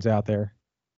Duke fans out there.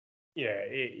 Yeah,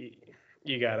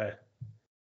 you gotta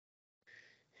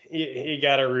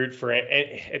root for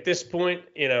it. At this point,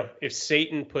 you know, if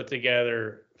Satan put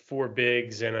together 4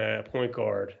 bigs and a point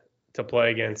guard to play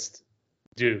against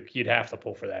Duke, you'd have to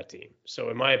pull for that team. So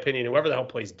in my opinion, whoever the hell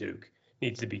plays Duke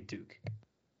needs to beat Duke.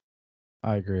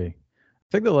 I agree. I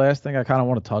think the last thing I kind of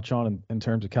want to touch on in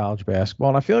terms of college basketball,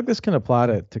 and I feel like this can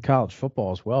apply to college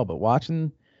football as well, but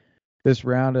watching this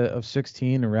round of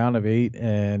 16 and round of 8,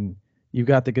 and you've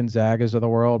got the Gonzagas of the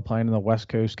world playing in the West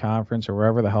Coast Conference or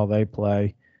wherever the hell they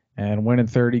play and winning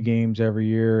 30 games every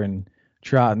year and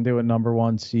trotting to a number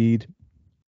 1 seed.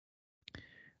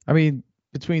 I mean,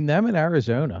 between them and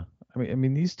Arizona, I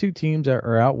mean, these two teams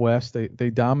are out west. They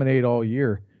dominate all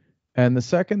year, and the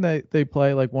second they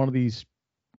play like one of these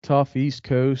tough East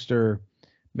Coast or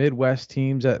Midwest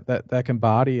teams that can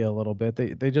body a little bit,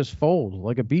 they just fold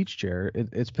like a beach chair.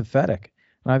 It's pathetic.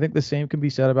 And I think the same can be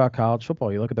said about college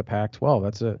football. You look at the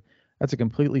Pac-12. That's a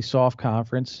completely soft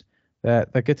conference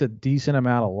that gets a decent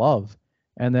amount of love,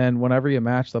 and then whenever you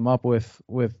match them up with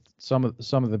some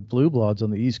of the blue bloods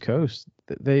on the East Coast,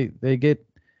 they get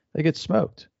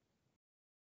smoked.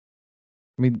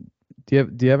 I mean, do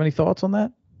you have any thoughts on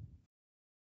that?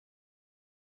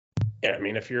 Yeah, I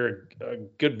mean, if you're a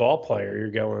good ball player,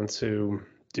 you're going to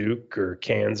Duke or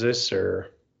Kansas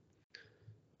or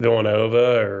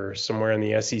Villanova or somewhere in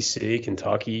the SEC,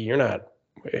 Kentucky. You're not.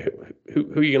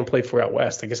 Who are you going to play for out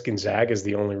west? I guess Gonzaga is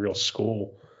the only real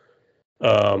school.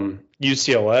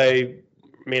 UCLA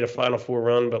made a Final Four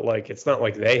run, but like it's not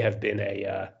like they have been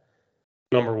a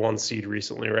number 1 seed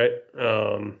recently, right?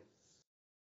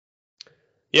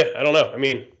 Yeah, I don't know. I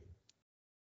mean,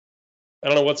 I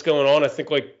don't know what's going on. I think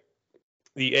like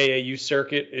the AAU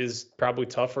circuit is probably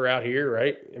tougher out here,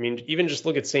 right? I mean, even just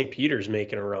look at St. Peter's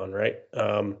making a run, right?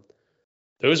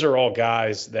 Those are all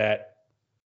guys that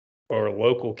are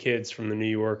local kids from the New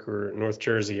York or North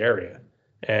Jersey area.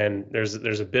 And there's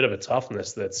a bit of a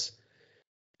toughness that's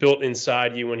built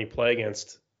inside you when you play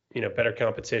against, you know, better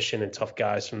competition and tough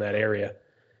guys from that area.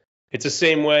 It's the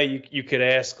same way you could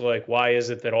ask, like, why is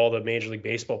it that all the Major League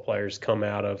Baseball players come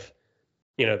out of,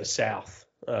 you know, the South?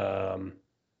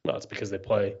 Well, it's because they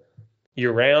play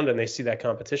year round and they see that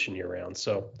competition year round.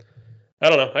 So I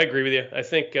don't know. I agree with you. I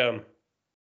think we're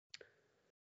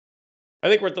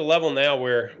at the level now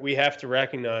where we have to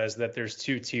recognize that there's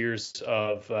 2 tiers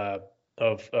of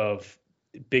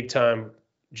big time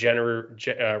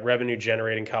revenue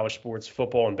generating college sports,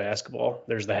 football and basketball.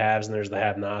 There's the haves and there's the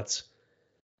have-nots.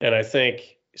 And I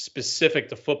think specific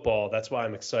to football, that's why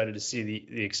I'm excited to see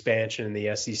the expansion in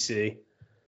the SEC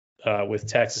with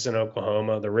Texas and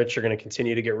Oklahoma. The rich are going to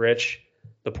continue to get rich.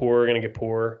 The poor are going to get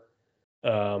poorer.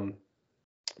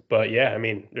 But yeah, I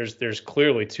mean, there's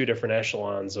clearly 2 different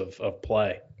echelons of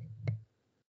play.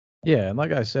 Yeah, and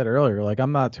like I said earlier, like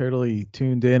I'm not totally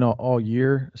tuned in all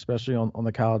year, especially on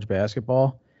the college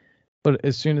basketball. But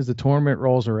as soon as the tournament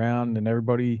rolls around and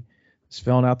everybody is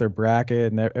filling out their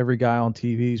bracket and every guy on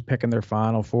TV is picking their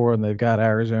Final Four and they've got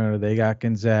Arizona, they got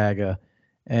Gonzaga,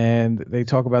 and they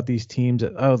talk about these teams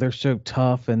that, oh, they're so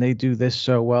tough and they do this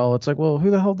so well. It's like, well, who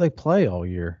the hell did they play all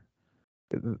year?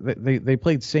 They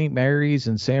played St. Mary's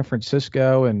and San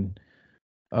Francisco and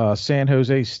San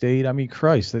Jose State. I mean,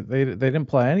 Christ, they didn't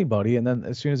play anybody, and then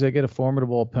as soon as they get a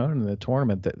formidable opponent in the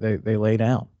tournament, they lay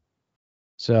down.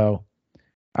 So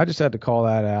I just had to call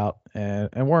that out, and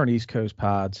we're an East Coast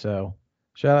pod, so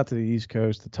shout out to the East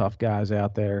Coast, the tough guys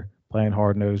out there playing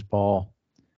hard nosed ball.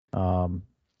 But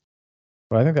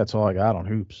I think that's all I got on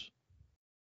hoops.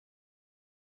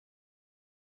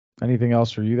 Anything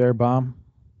else for you there, Bomb?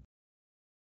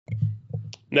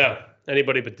 No,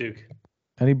 anybody but Duke.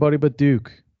 Anybody but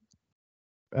Duke.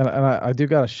 And I do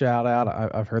got a shout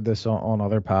out. I've heard this on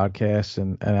other podcasts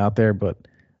and out there, but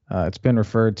it's been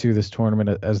referred to this tournament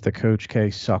as the Coach K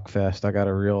Suckfest. I got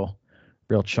a real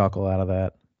chuckle out of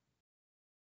that.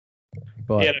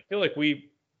 But yeah, I feel like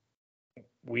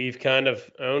we've kind of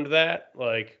owned that,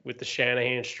 like with the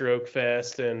Shanahan Stroke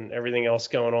Fest and everything else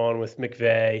going on with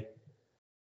McVay.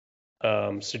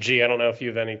 So, I don't know if you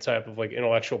have any type of like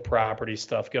intellectual property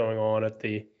stuff going on at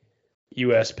the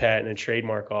U.S. Patent and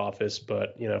Trademark Office,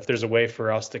 but if there's a way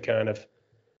for us to kind of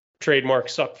trademark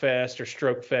Suckfest or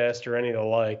Stroke Fest or any of the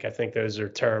like, I think those are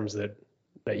terms that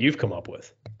you've come up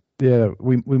with. Yeah,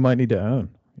 we might need to own,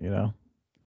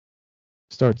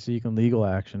 start seeking legal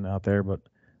action out there. But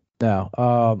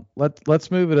now, let's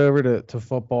move it over to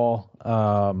football.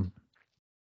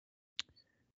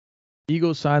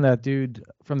 Eagles signed that dude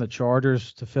from the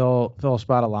Chargers to fill a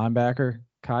spot of linebacker,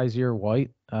 Kyzir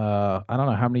White. I don't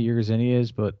know how many years in he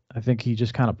is, but I think he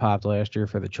just kind of popped last year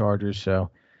for the Chargers. So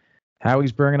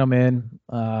Howie's bringing him in.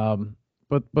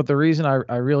 But the reason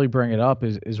I really bring it up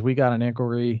is we got an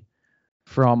inquiry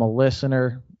from a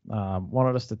listener,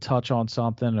 wanted us to touch on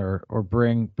something or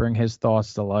bring his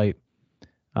thoughts to light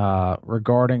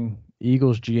regarding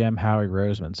Eagles GM Howie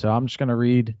Roseman. So I'm just going to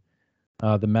read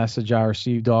the message I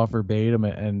received off verbatim,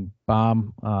 and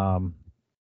Bomb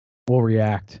will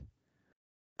react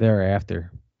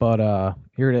thereafter. But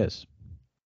here it is.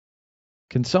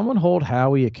 Can someone hold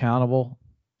Howie accountable,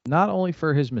 not only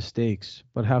for his mistakes,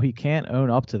 but how he can't own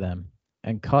up to them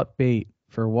and cut bait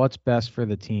for what's best for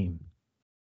the team?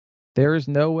 There is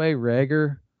no way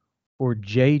Rager or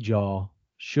J-Jaw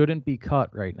shouldn't be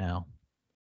cut right now.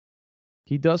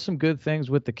 He does some good things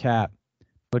with the cap,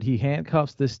 but he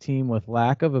handcuffs this team with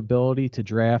lack of ability to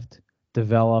draft,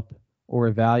 develop, or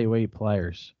evaluate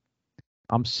players.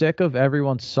 I'm sick of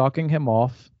everyone sucking him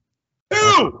off.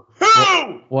 Who?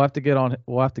 We'll have to get on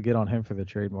him for the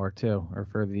trademark too, or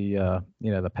for the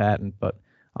the patent. But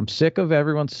I'm sick of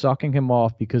everyone sucking him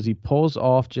off because he pulls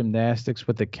off gymnastics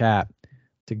with the cap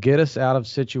to get us out of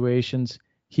situations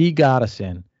he got us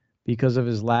in because of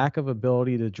his lack of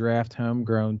ability to draft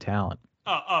homegrown talent.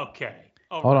 Okay.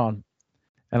 Hold on.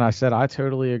 And I said, I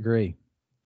totally agree.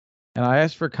 And I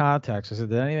asked for context. I said,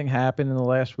 did anything happen in the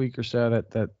last week or so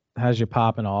that has you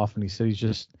popping off? And he said he's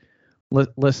just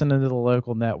listening to the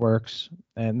local networks.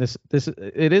 And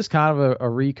it is kind of a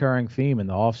recurring theme in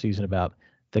the offseason about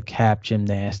the cap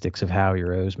gymnastics of Howie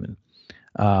Roseman.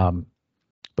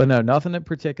 But no, nothing in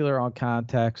particular on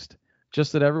context.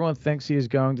 Just that everyone thinks he is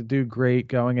going to do great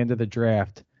going into the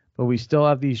draft. But we still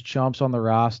have these chumps on the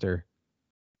roster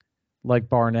like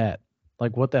Barnett.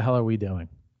 Like, what the hell are we doing?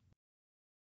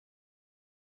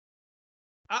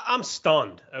 I'm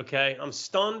stunned, okay? I'm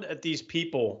stunned at these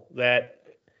people that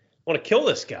want to kill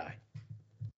this guy.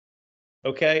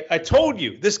 Okay? I told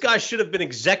you, this guy should have been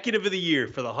executive of the year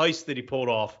for the heist that he pulled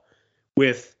off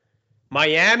with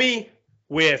Miami,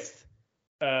 with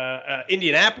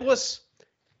Indianapolis.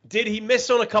 Did he miss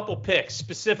on a couple picks,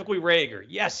 specifically Rager?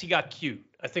 Yes, he got cute.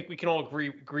 I think we can all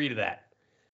agree to that.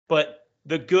 But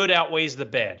the good outweighs the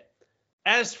bad.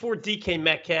 As for DK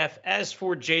Metcalf, as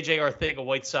for JJ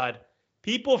Arcega-Whiteside,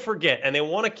 people forget, and they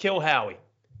want to kill Howie.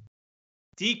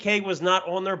 DK was not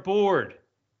on their board.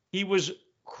 He was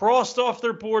crossed off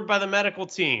their board by the medical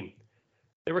team.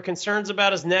 There were concerns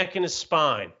about his neck and his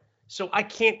spine. So I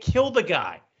can't kill the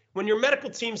guy. When your medical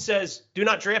team says, do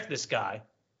not draft this guy,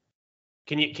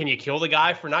 can you kill the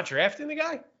guy for not drafting the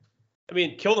guy? I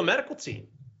mean, kill the medical team,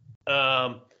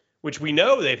 which we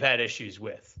know they've had issues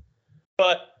with.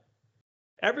 But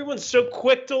everyone's so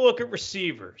quick to look at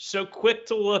receiver, so quick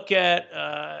to look at,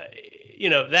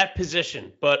 that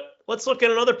position. But let's look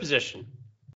at another position,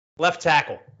 left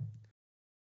tackle.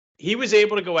 He was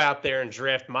able to go out there and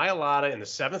draft Mailata in the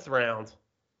 7th round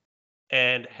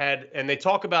and they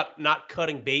talk about not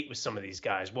cutting bait with some of these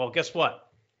guys. Well, guess what?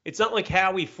 It's not like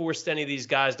Howie forced any of these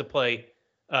guys to play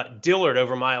Dillard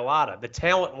over Mailata. The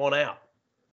talent won out.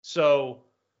 So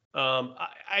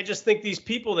I just think these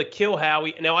people that kill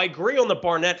Howie. Now, I agree on the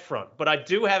Barnett front, but I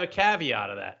do have a caveat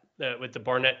of that with the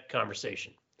Barnett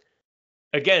conversation.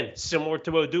 Again, similar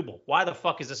to Odubel. Why the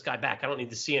fuck is this guy back? I don't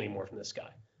need to see any more from this guy.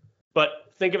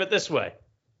 But think of it this way.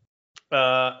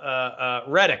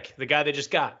 Reddick, the guy they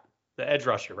just got, the edge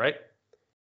rusher, right?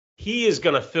 He is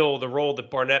going to fill the role that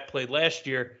Barnett played last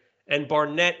year, and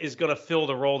Barnett is going to fill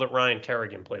the role that Ryan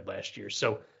Kerrigan played last year.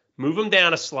 So move him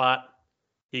down a slot.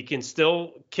 He can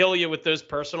still kill you with those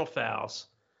personal fouls.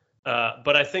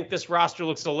 But I think this roster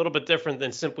looks a little bit different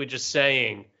than simply just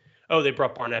saying, oh, they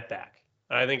brought Barnett back.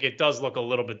 I think it does look a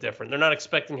little bit different. They're not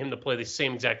expecting him to play the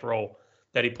same exact role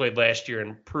that he played last year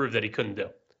and prove that he couldn't do.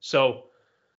 So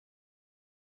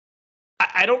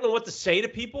I don't know what to say to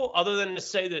people other than to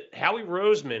say that Howie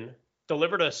Roseman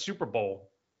delivered a Super Bowl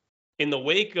in the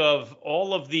wake of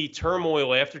all of the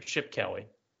turmoil after Chip Kelly.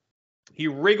 He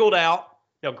wriggled out.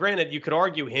 Now, granted, you could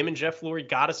argue him and Jeff Lurie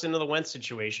got us into the Wentz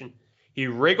situation. He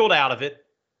wriggled out of it.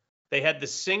 They had the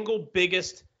single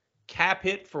biggest cap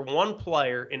hit for one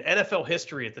player in NFL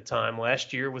history at the time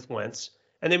last year with Wentz,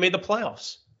 and they made the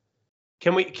playoffs.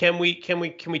 Can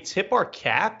we tip our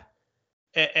cap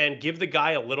and give the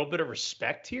guy a little bit of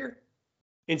respect here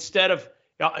instead of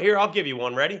here? I'll give you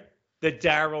one. Ready? The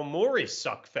Daryl Morey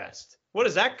suck fest. What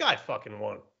does that guy fucking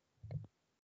want?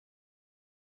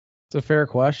 It's a fair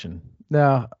question.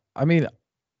 Now, I mean,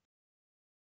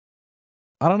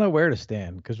 I don't know where to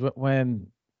stand because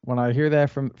when I hear that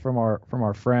from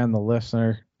our friend, the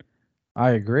listener,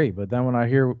 I agree. But then when I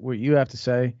hear what you have to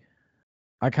say,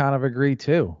 I kind of agree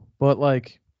too. But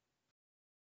like,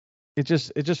 it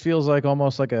just feels like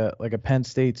almost like a Penn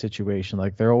State situation.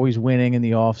 Like they're always winning in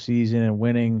the off season and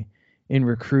winning in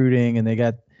recruiting, and they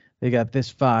got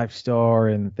this 5-star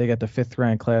and they got the 5th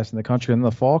ranked class in the country, and then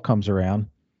the fall comes around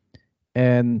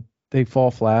and they fall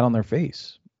flat on their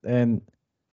face.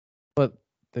 But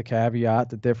the caveat,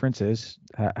 the difference is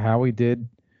how we did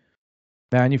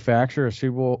manufacture a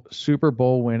Super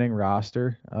Bowl winning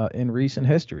roster in recent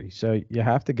history. So you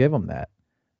have to give them that.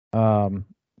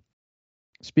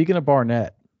 Speaking of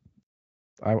Barnett,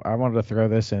 I wanted to throw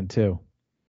this in too.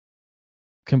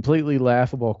 Completely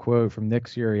laughable quote from Nick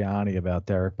Sirianni about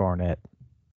Derek Barnett.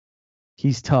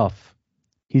 He's tough.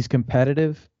 He's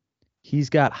competitive.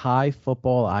 He's got high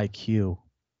football IQ.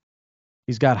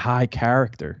 He's got high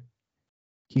character.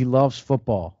 He loves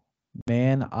football.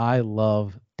 Man, I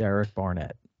love Derek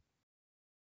Barnett.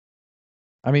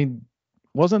 I mean,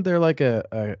 wasn't there like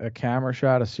a camera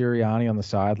shot of Sirianni on the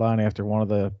sideline after one of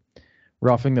the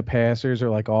roughing the passers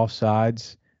or like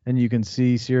offsides, and you can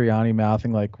see Sirianni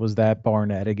mouthing like, was that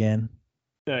Barnett again?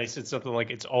 No, he said something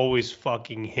like, it's always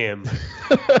fucking him.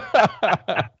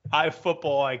 High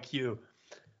football IQ.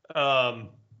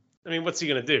 I mean, what's he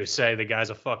going to do? Say the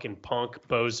guy's a fucking punk,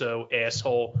 bozo,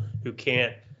 asshole who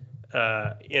can't,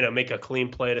 make a clean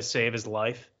play to save his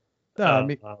life? No,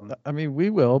 I mean,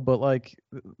 we will, but like,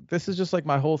 this is just like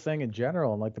my whole thing in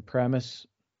general, and like the premise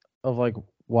of like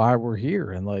why we're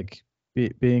here, and like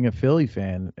being a Philly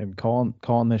fan and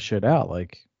calling this shit out.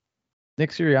 Like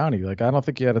Nick Sirianni, like I don't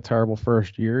think you had a terrible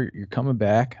first year. You're coming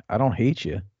back. I don't hate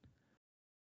you.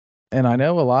 And I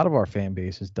know a lot of our fan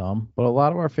base is dumb, but a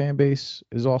lot of our fan base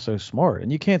is also smart.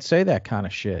 And you can't say that kind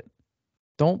of shit.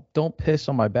 Don't piss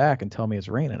on my back and tell me it's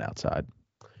raining outside.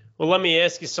 Well, let me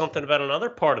ask you something about another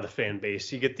part of the fan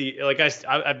base. You get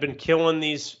I've been killing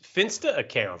these Finsta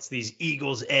accounts, these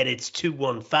Eagles Edits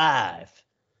 215,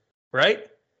 right?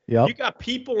 Yep. You got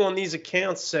people on these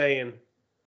accounts saying,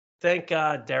 thank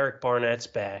God Derek Barnett's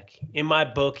back. In my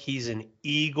book, he's an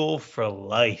Eagle for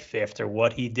life after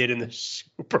what he did in the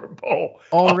Super Bowl.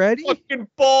 Already? A fucking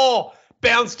ball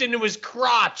bounced into his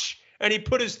crotch, and he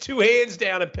put his 2 hands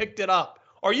down and picked it up.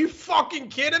 Are you fucking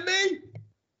kidding me?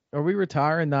 Are we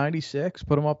retiring 96?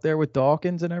 Put him up there with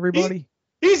Dawkins and everybody?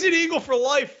 He's an Eagle for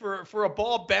life for a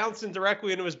ball bouncing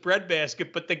directly into his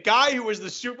breadbasket. But the guy who was the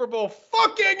Super Bowl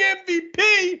fucking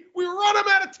MVP, we run him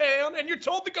out of town, and you're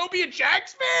told to go be a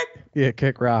Jags fan? Yeah,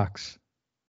 kick rocks.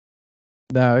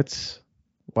 No, it's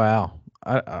wow.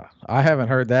 I haven't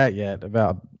heard that yet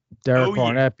about Derek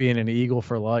Barnett being an Eagle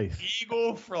for life.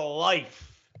 Eagle for life.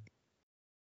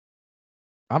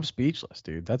 I'm speechless,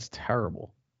 dude. That's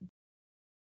terrible.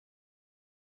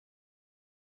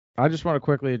 I just want to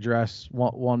quickly address the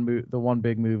one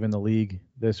big move in the league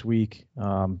this week.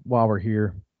 While we're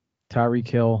here, Tyreek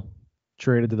Hill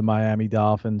traded to the Miami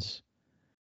Dolphins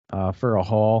for a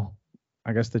haul.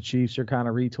 I guess the Chiefs are kind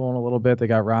of retooling a little bit. They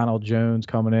got Ronald Jones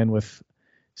coming in with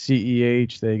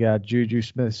CEH. They got Juju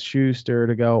Smith-Schuster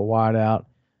to go wide out.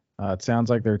 It sounds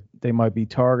like they might be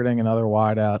targeting another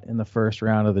wide out in the first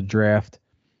round of the draft.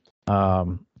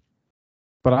 But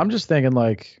I'm just thinking,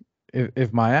 like,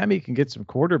 if Miami can get some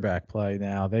quarterback play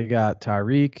now, they got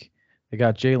Tyreek, they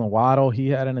got Jalen Waddle. He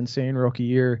had an insane rookie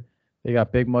year. They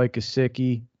got Big Mike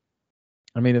Gesicki.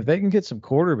 I mean, if they can get some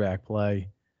quarterback play,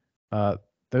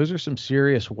 those are some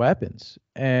serious weapons.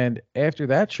 And after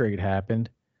that trade happened,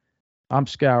 I'm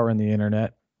scouring the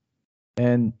internet,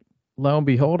 and lo and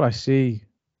behold, I see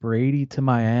Brady to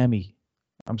Miami.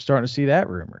 I'm starting to see that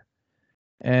rumor.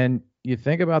 And you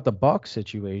think about the Bucs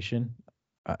situation.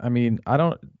 I mean,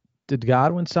 did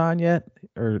Godwin sign yet,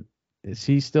 or is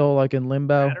he still like in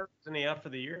limbo? Isn't he out for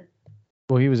the year?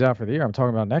 Well, he was out for the year. I'm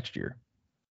talking about next year.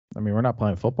 I mean, we're not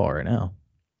playing football right now.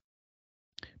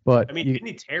 But I mean, didn't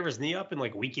he tear his knee up in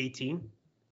like week 18?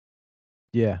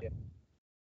 Yeah.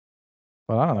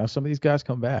 But I don't know. Some of these guys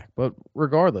come back. But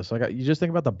regardless, like you just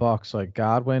think about the Bucs, like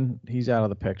Godwin, he's out of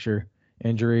the picture,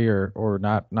 injury or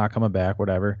not coming back,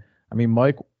 whatever. I mean,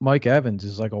 Mike Evans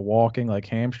is like a walking like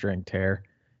hamstring tear,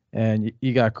 and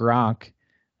you got Gronk.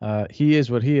 He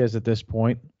is what he is at this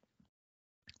point.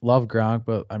 Love Gronk,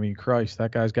 but I mean, Christ,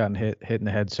 that guy's gotten hit in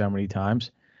the head so many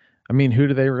times. I mean, who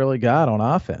do they really got on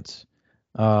offense?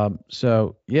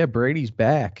 So yeah, Brady's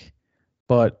back,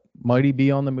 but might he be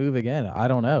on the move again? I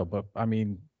don't know, but I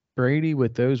mean, Brady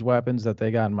with those weapons that they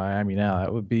got in Miami now,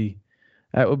 that would be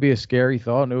a scary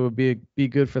thought, and it would be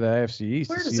good for the AFC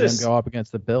East to see them go up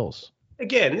against the Bills.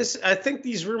 Again, I think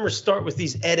these rumors start with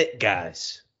these edit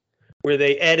guys, where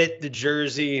they edit the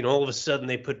jersey, and all of a sudden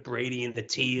they put Brady in the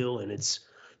teal, and it's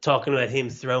talking about him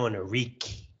throwing a Reek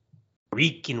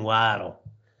and Waddle.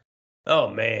 Oh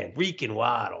man, Reek and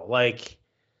Waddle, like,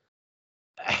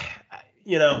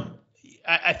 you know.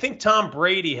 I think Tom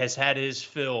Brady has had his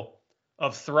fill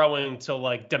of throwing to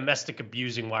like domestic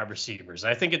abusing wide receivers.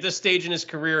 I think at this stage in his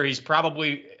career, he's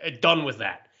probably done with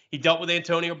that. He dealt with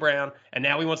Antonio Brown, and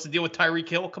now he wants to deal with Tyreek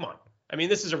Hill. Come on. I mean,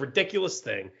 this is a ridiculous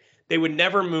thing. They would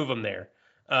never move him there.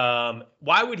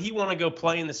 Why would he want to go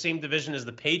play in the same division as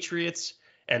the Patriots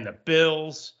and the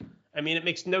Bills? I mean, it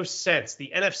makes no sense.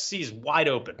 The NFC is wide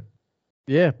open.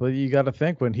 Yeah, but you got to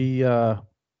think when he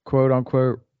quote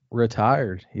unquote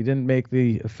retired, he didn't make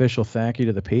the official thank you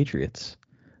to the Patriots.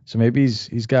 So maybe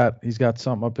he's got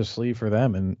something up his sleeve for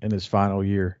them in his final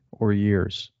year or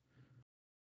years.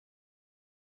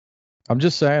 I'm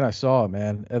just saying, I saw it,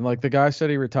 man. And like the guy said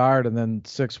he retired, and then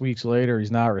 6 weeks later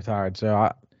he's not retired. So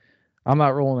I'm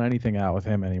not rolling anything out with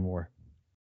him anymore.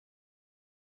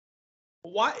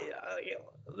 Why?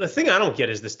 The thing I don't get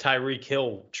is this Tyreek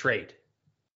Hill trade.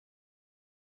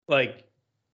 Like,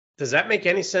 does that make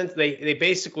any sense? They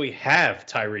basically have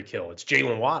Tyreek Hill. It's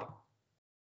Jalen Waddle.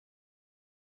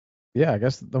 Yeah, I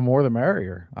guess the more the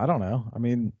merrier. I don't know. I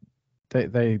mean,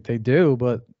 they do,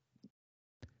 but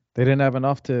they didn't have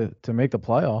enough to make the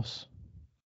playoffs.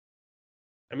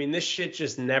 I mean, this shit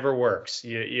just never works.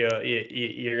 You're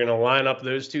gonna line up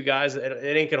those two guys.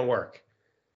 It ain't gonna work.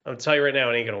 I'm gonna tell you right now,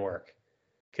 it ain't gonna work.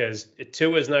 Because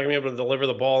Tua is not gonna be able to deliver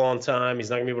the ball on time. He's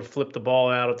not gonna be able to flip the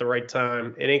ball out at the right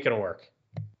time. It ain't gonna work.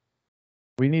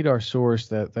 We need our source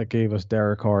that gave us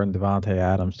Derek Carr and Devontae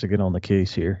Adams to get on the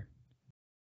case here.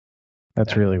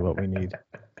 That's really what we need.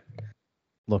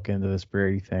 Look into this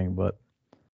Brady thing, but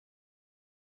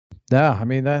yeah, I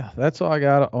mean that's all I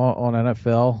got on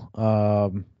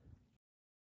NFL.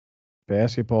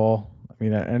 Basketball. I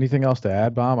mean, anything else to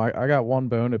add, Bomb? I got one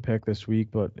bone to pick this week,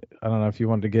 but I don't know if you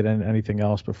wanted to get in anything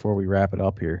else before we wrap it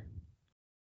up here.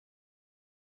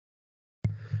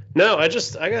 No,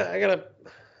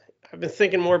 I've been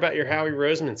thinking more about your Howie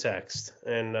Roseman text,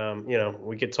 and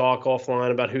we could talk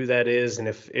offline about who that is, and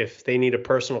if they need a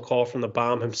personal call from the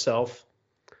Bomb himself.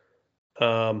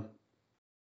 But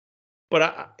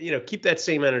keep that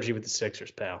same energy with the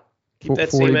Sixers, pal. Keep that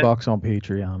 $40 on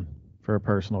Patreon for a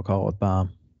personal call with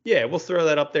Bomb. Yeah, we'll throw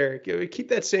that up there. Keep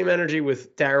that same energy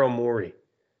with Daryl Morey,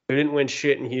 who didn't win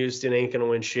shit in Houston, ain't gonna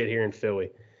win shit here in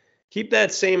Philly. Keep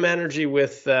that same energy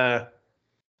with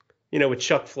with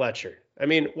Chuck Fletcher. I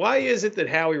mean, why is it that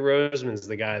Howie Roseman's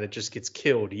the guy that just gets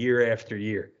killed year after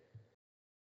year?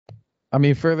 I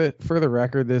mean, for the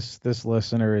record, this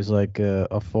listener is like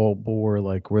a full bore,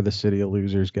 like we're the city of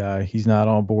losers guy. He's not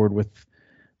on board with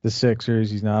the Sixers.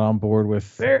 He's not on board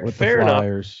with the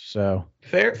Flyers. Enough. So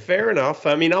fair enough.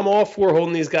 I mean, I'm all for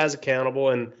holding these guys accountable,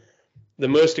 and the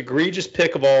most egregious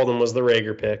pick of all of them was the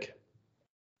Rager pick.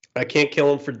 I can't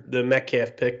kill him for the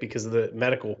Metcalf pick because of the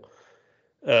medical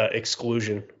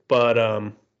exclusion. But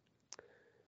I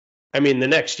mean, the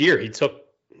next year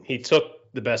he he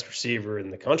took the best receiver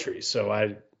in the country. So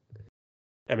I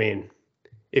mean,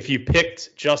 if you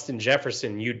picked Justin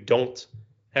Jefferson, you don't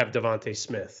have DeVonta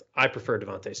Smith. I prefer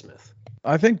DeVonta Smith.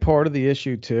 I think part of the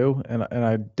issue too, and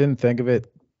I didn't think of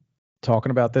it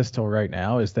talking about this till right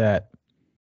now, is that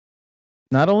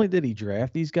not only did he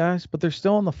draft these guys, but they're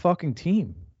still on the fucking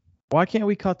team. Why can't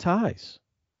we cut ties?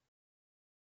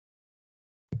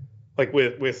 Like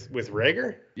with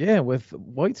Reagor? Yeah, with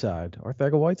Whiteside,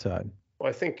 Arcega-Whiteside. Well,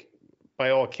 I think by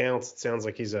all accounts, it sounds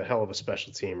like he's a hell of a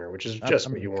special teamer, which is just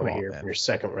what you want to hear from your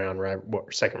second round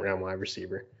wide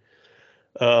receiver.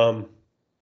 Yeah,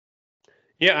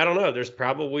 I don't know. There's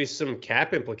probably some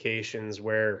cap implications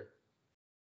where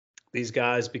these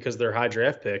guys, because they're high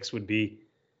draft picks, would be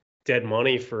dead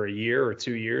money for a year or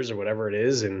 2 years or whatever it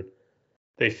is, and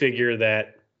they figure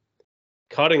that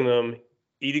cutting them,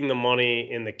 eating the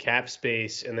money in the cap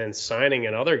space, and then signing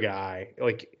another guy,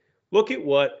 like look at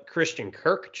what Christian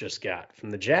Kirk just got from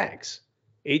the Jags.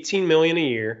 $18 million a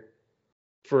year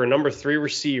for a number 3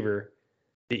 receiver.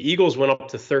 The Eagles went up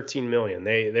to $13 million.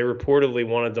 They reportedly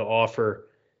wanted to offer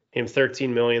him $13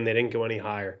 million. They didn't go any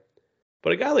higher.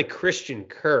 But a guy like Christian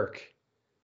Kirk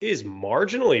is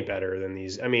marginally better than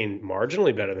these. I mean,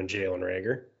 marginally better than Jalen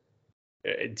Reagor.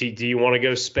 Do you want to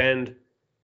go spend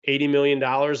 $80 million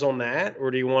on that,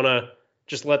 or do you want to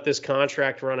just let this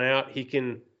contract run out? He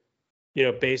can,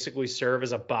 basically serve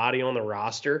as a body on the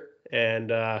roster, and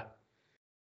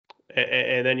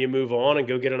then you move on and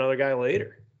go get another guy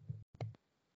later.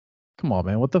 Come on,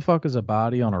 man. What the fuck is a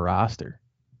body on a roster?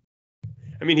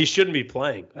 I mean, he shouldn't be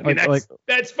playing. I mean,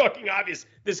 that's fucking obvious.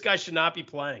 This guy should not be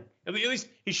playing. At least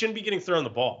he shouldn't be getting thrown the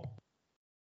ball.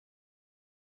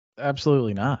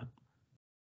 Absolutely not.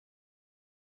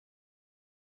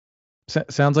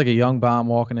 Sounds like a young bomb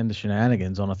walking into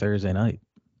shenanigans on a Thursday night.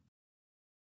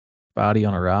 Body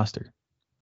on a roster.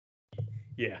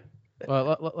 Yeah.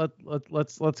 Well,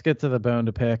 let's get to the bone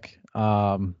to pick.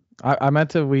 I meant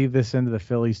to weave this into the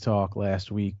Phillies talk last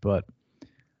week, but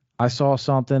I saw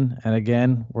something, and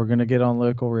again, we're gonna get on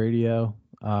local radio.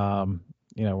 I'm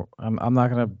not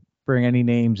gonna bring any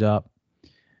names up,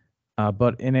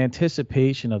 but in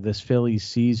anticipation of this Phillies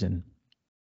season,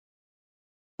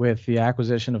 with the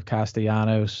acquisition of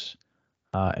Castellanos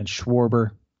and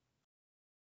Schwarber,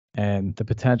 and the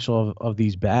potential of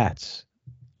these bats,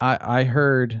 I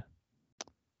heard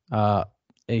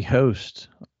a host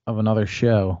of another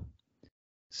show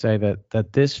say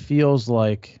that this feels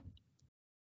like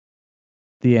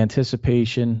the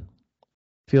anticipation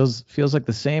feels like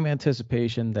the same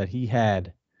anticipation that he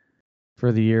had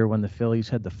for the year when the Phillies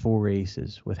had the 4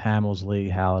 aces with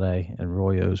Hamilsley, Halladay, and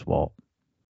Roy Oswalt.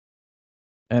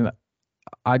 And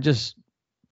I just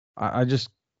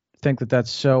think that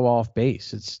that's so off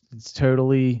base. It's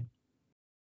totally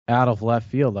out of left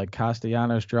field. Like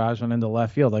Castellanos drives one into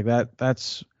left field. Like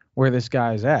that's where this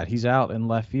guy is at. He's out in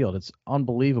left field. It's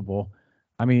unbelievable.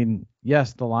 I mean,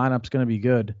 yes, the lineup's going to be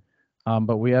good,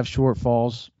 but we have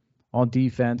shortfalls on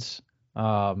defense. We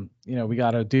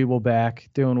got Odubel back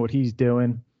doing what he's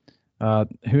doing.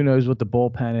 Who knows what the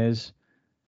bullpen is,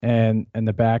 and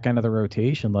the back end of the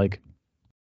rotation. Like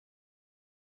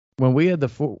when you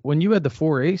had the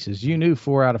 4 aces, you knew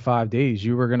 4 out of 5 days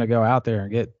you were going to go out there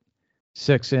and get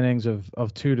 6 innings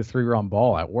of 2 to 3 run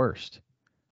ball at worst.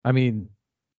 I mean,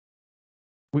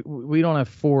 we don't have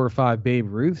 4 or 5 Babe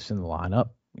Ruths in the lineup.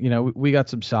 We got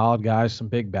some solid guys, some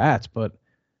big bats, but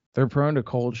they're prone to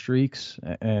cold streaks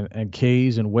and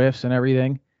Ks and whiffs and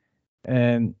everything.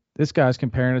 And this guy's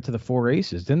comparing it to the 4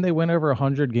 aces. Didn't they win over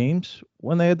 100 games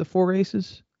when they had the 4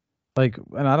 aces?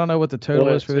 And I don't know what the total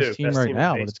is for this team right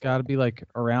now, but it's got to be like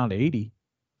around 80.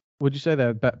 Would you say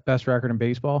that best record in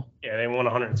baseball? Yeah, they won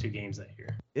 102 games that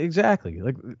year. Exactly.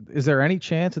 Like, is there any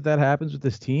chance that happens with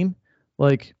this team?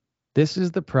 Like, this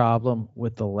is the problem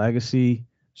with the legacy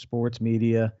sports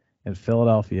media in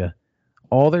Philadelphia.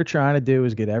 All they're trying to do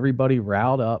is get everybody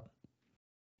riled up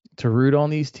to root on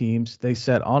these teams. They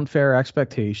set unfair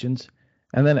expectations,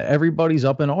 and then everybody's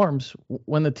up in arms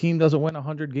when the team doesn't win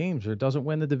 100 games or doesn't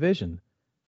win the division.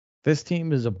 This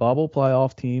team is a bubble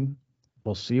playoff team.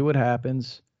 We'll see what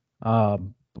happens.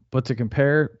 But to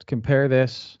compare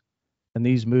this and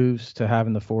these moves to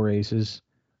having the 4 aces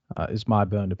is my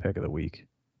bone to pick of the week.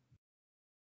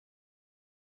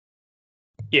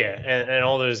 Yeah, and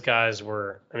all those guys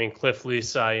were, Cliff Lee,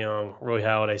 Cy Young, Roy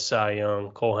Halladay, Cy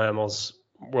Young, Cole Hamels,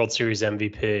 World Series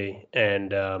MVP,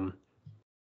 and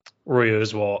Roy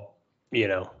Oswalt,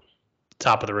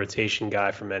 top of the rotation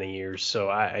guy for many years. So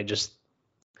I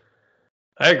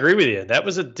agree with you. That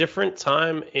was a different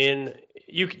time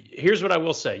here's what I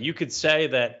will say. You could say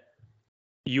that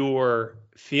your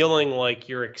feeling like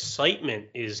your excitement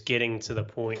is getting to the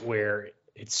point where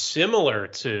it's similar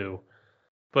to,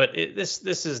 but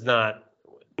this is not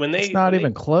when they. It's not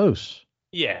even close.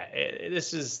 Yeah,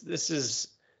 this is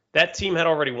that team had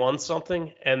already won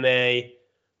something, and they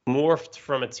morphed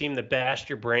from a team that bashed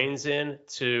your brains in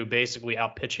to basically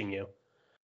outpitching you.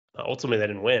 Ultimately, they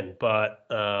didn't win, but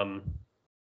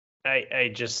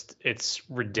I just it's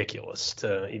ridiculous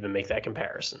to even make that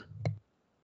comparison.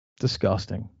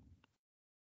 Disgusting.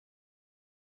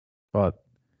 But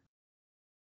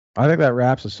I think that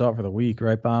wraps us up for the week,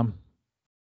 right, Bomb?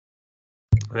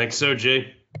 I think so,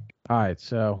 G. All right,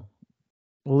 so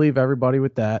we'll leave everybody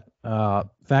with that.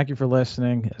 Thank you for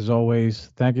listening. As always,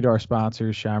 thank you to our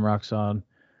sponsors, Shamrock Sun,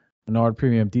 Menard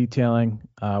Premium Detailing.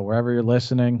 Wherever you're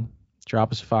listening,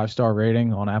 drop us a 5-star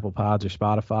rating on Apple Pods or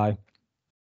Spotify.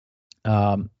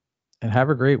 And have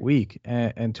a great week.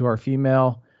 And to our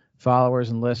female followers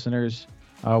and listeners,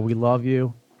 we love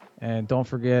you. And don't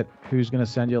forget who's going to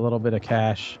send you a little bit of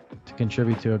cash to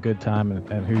contribute to a good time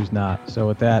and who's not. So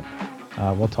with that,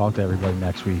 we'll talk to everybody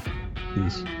next week.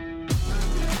 Peace.